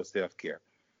actual self-care.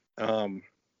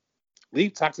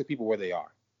 Leave toxic people where they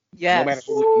are. Yes. No matter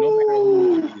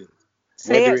who it is.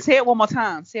 Say it one more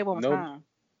time. Say it one more time.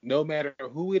 No matter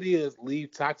who it is,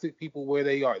 leave toxic people where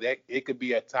they are. That it could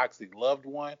be a toxic loved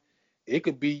one. It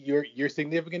could be your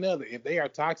significant other. If they are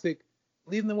toxic,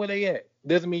 leave them where they at.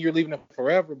 Doesn't mean you're leaving them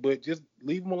forever, but just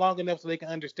leave them long enough so they can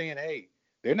understand, hey,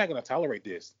 they're not going to tolerate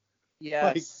this.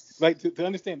 Yes. Like to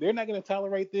understand, they're not going to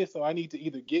tolerate this, so I need to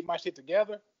either get my shit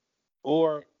together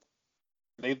or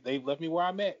they've left me where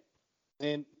I'm at.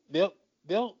 And they'll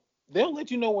let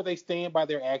you know where they stand by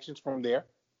their actions from there.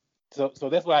 So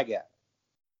that's what I got.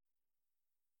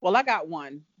 Well, I got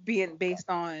one, being based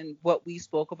on what we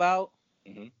spoke about.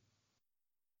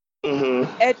 Mm-hmm.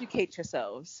 Mm-hmm. Educate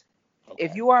yourselves. Okay.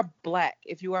 If you are black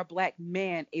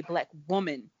man, a black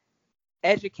woman,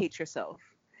 Educate yourself.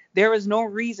 There is no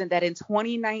reason that in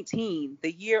 2019,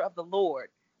 the year of the Lord,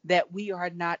 that we are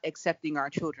not accepting our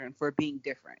children for being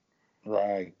different.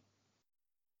 Right.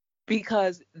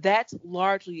 Because that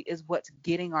largely is what's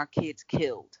getting our kids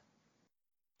killed.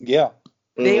 Yeah.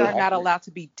 They are not allowed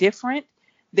to be different.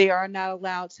 They are not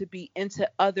allowed to be into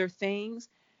other things.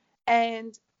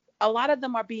 And a lot of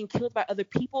them are being killed by other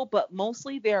people, but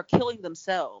mostly they are killing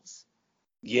themselves.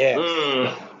 Yes.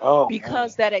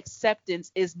 Because that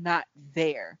acceptance is not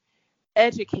there.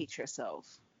 Educate yourself.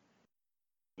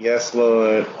 Yes,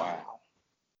 Lord. Wow.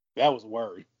 That was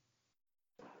word.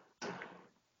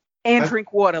 And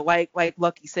drink water, like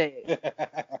Lucky said.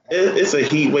 It's a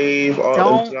heat wave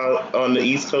on the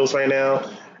East Coast right now.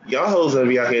 Y'all hoes gonna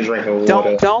be out here drinking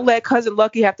water. Don't let Cousin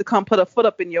Lucky have to come put a foot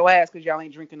up in your ass because y'all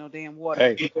ain't drinking no damn water.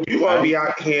 Hey, you want to be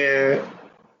out here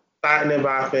fighting and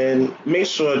bopping. Make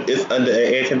sure it's under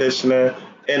an air conditioner.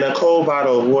 And a cold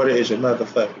bottle of water is your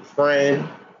motherfucking friend.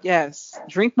 Yes.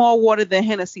 Drink more water than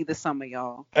Hennessy this summer,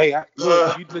 y'all. Hey,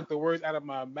 you took the words out of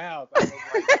my mouth. I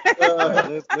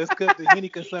was like, let's cut the Henny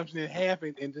consumption in half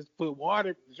and just put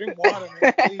water. Drink water,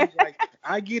 man, please. Like,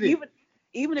 I get it.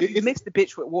 Even if you mix the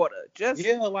bitch with water, just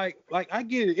like I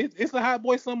get it. It's a hot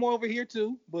boy summer over here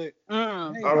too, but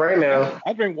hey, all right now,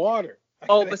 I drink water.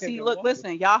 But see, look,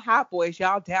 listen, y'all hot boys,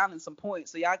 y'all down in some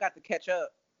points, so y'all got to catch up.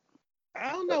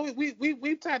 I don't know.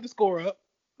 We've tied the score up.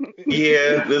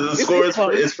 Yeah, the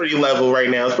score is pretty level right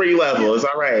now. It's pretty level. It's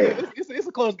all right. It's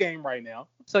a close game right now.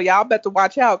 So y'all better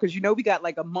watch out because we got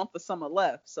like a month of summer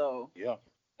left. So yeah.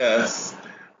 Yes.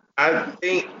 I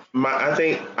think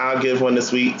I'll give one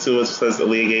this week too, since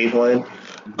Aaliyah gave one.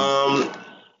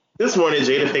 This morning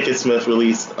Jada Pinkett Smith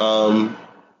released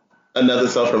another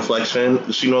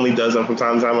self-reflection. She normally does them from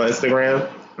time to time on Instagram.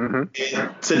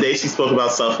 And today she spoke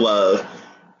about self-love,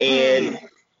 and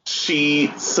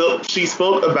she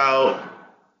spoke about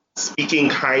speaking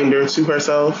kinder to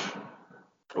herself.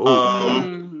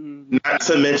 Not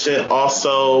to mention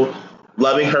also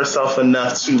loving herself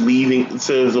enough to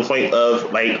the point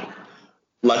of,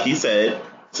 like you said,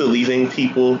 to leaving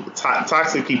people,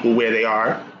 toxic people where they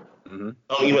are. Don't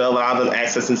even allow them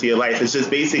access into your life. It's just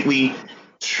basically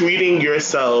treating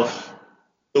yourself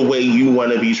the way you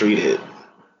want to be treated.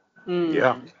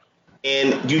 Yeah.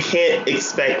 And you can't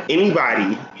expect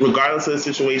anybody, regardless of the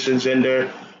situation,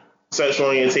 gender, sexual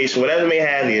orientation, whatever may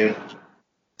have you,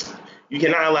 you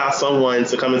cannot allow someone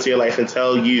to come into your life and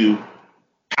tell you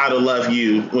how to love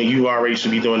you when you already should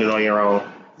be doing it on your own.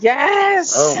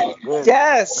 Yes.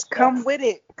 Yes. Come with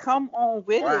it. Come on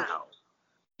with it.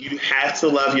 You have to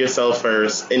love yourself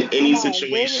first. In any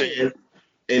situation,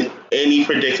 in any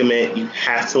predicament, you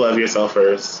have to love yourself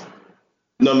first.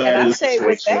 No matter the situation.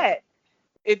 With that,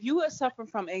 if you are suffering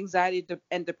from anxiety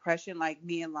and depression like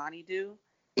me and Lonnie do,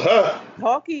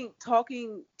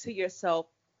 talking to yourself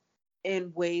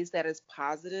in ways that is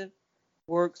positive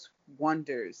works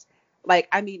wonders. Like,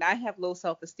 I mean, I have low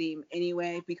self-esteem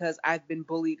anyway because I've been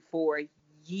bullied for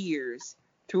years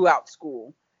throughout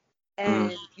school.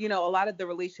 And, a lot of the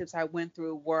relationships I went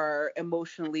through were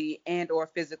emotionally and or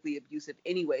physically abusive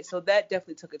anyway. So that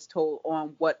definitely took its toll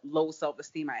on what low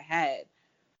self-esteem I had.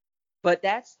 But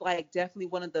that's like definitely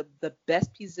one of the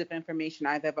best pieces of information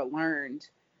I've ever learned.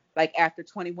 Like after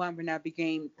 21, when I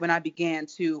began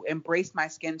to embrace my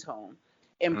skin tone,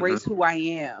 embrace who I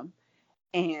am,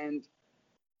 and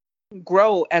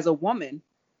grow as a woman,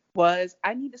 was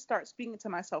I need to start speaking to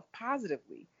myself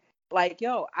positively. Like,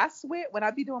 yo, I swear when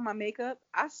I be doing my makeup,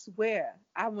 I swear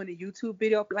I want a YouTube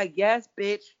video like, yes,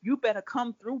 bitch, you better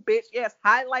come through, bitch. Yes,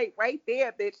 highlight right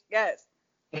there, bitch. Yes.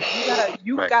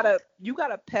 You gotta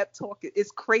pep talk it.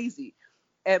 It's crazy.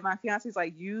 And my fiance's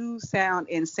like, you sound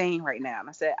insane right now. And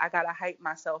I said, I gotta hype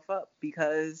myself up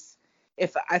because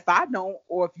if I don't,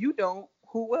 or if you don't,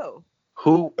 who will?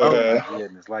 Oh my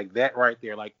goodness, like that right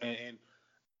there. Like, and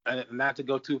not to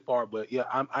go too far, but yeah,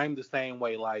 I'm the same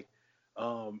way. Like,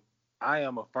 I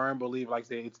am a firm believer. Like I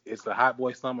said, it's a hot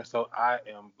boy summer, so I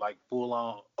am like full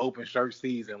on open shirt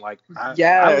season. Like,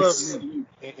 I love me,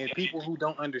 and people who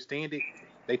don't understand it,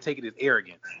 they take it as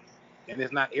arrogance, and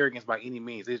it's not arrogance by any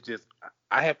means. It's just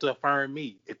I have to affirm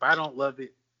me. If I don't love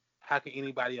it, how can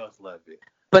anybody else love it?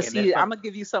 But see, I'm gonna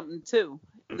give you something too.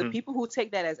 The people who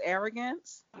take that as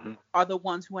arrogance are the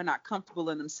ones who are not comfortable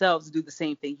in themselves to do the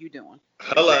same thing you're doing.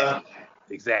 Hello.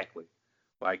 Exactly.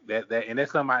 Like that, and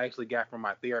that's something I actually got from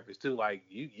my therapist too. Like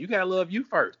you gotta love you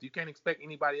first. You can't expect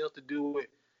anybody else to do it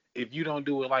if you don't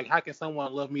do it. Like, how can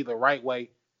someone love me the right way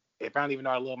if I don't even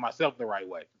know how to love myself the right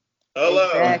way? Hello.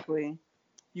 Exactly.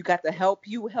 You got to help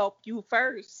you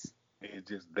first. It's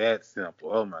just that simple.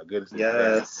 Oh my goodness.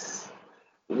 Yes.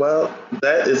 Well,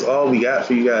 that is all we got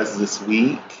for you guys this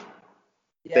week.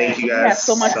 Yes, thank you guys. We had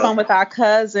so much fun with our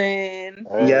cousin.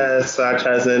 Yes, our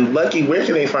cousin. Lucky, where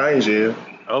can they find you?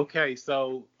 Okay,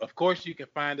 so of course you can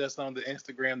find us on the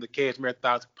Instagram, the Cashmere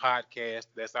Thoughts Podcast.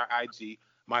 That's our IG.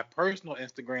 My personal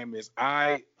Instagram is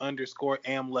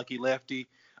I_am Lucky Lefty.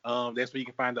 That's where you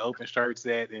can find the open shirts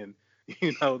at, and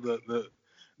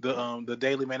the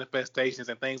daily manifestations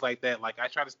and things like that. Like I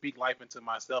try to speak life into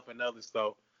myself and others.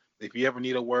 So if you ever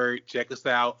need a word, check us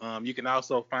out. You can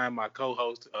also find my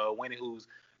co-host Winnie, who's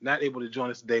not able to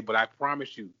join us today, but I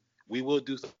promise you, we will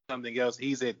do something else.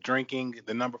 He's at drinking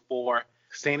the number 4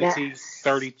 Sanity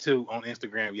 32 on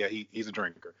Instagram. Yeah, he's a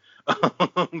drinker.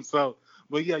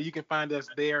 But yeah, you can find us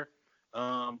there.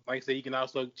 Like I said, you can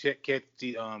also catch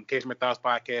the Cashmere Thoughts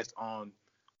podcast on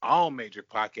all major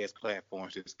podcast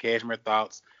platforms. It's Cashmere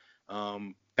Thoughts.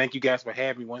 Thank you guys for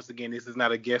having me. Once again, this is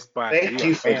not a guest spot. Thank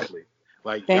you, family.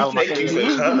 Like thank you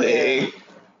for coming.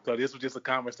 So this was just a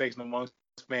conversation amongst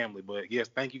family. But yes,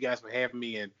 thank you guys for having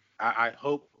me, and I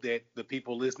hope that the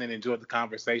people listening enjoyed the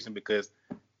conversation because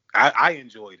I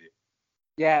enjoyed it.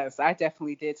 Yes, I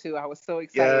definitely did too. I was so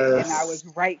excited, and I was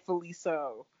rightfully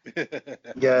so.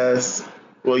 Yes.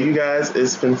 Well, you guys,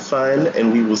 it's been fun,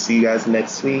 and we will see you guys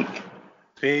next week.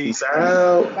 Peace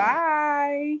out.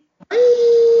 Bye.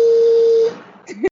 Bye.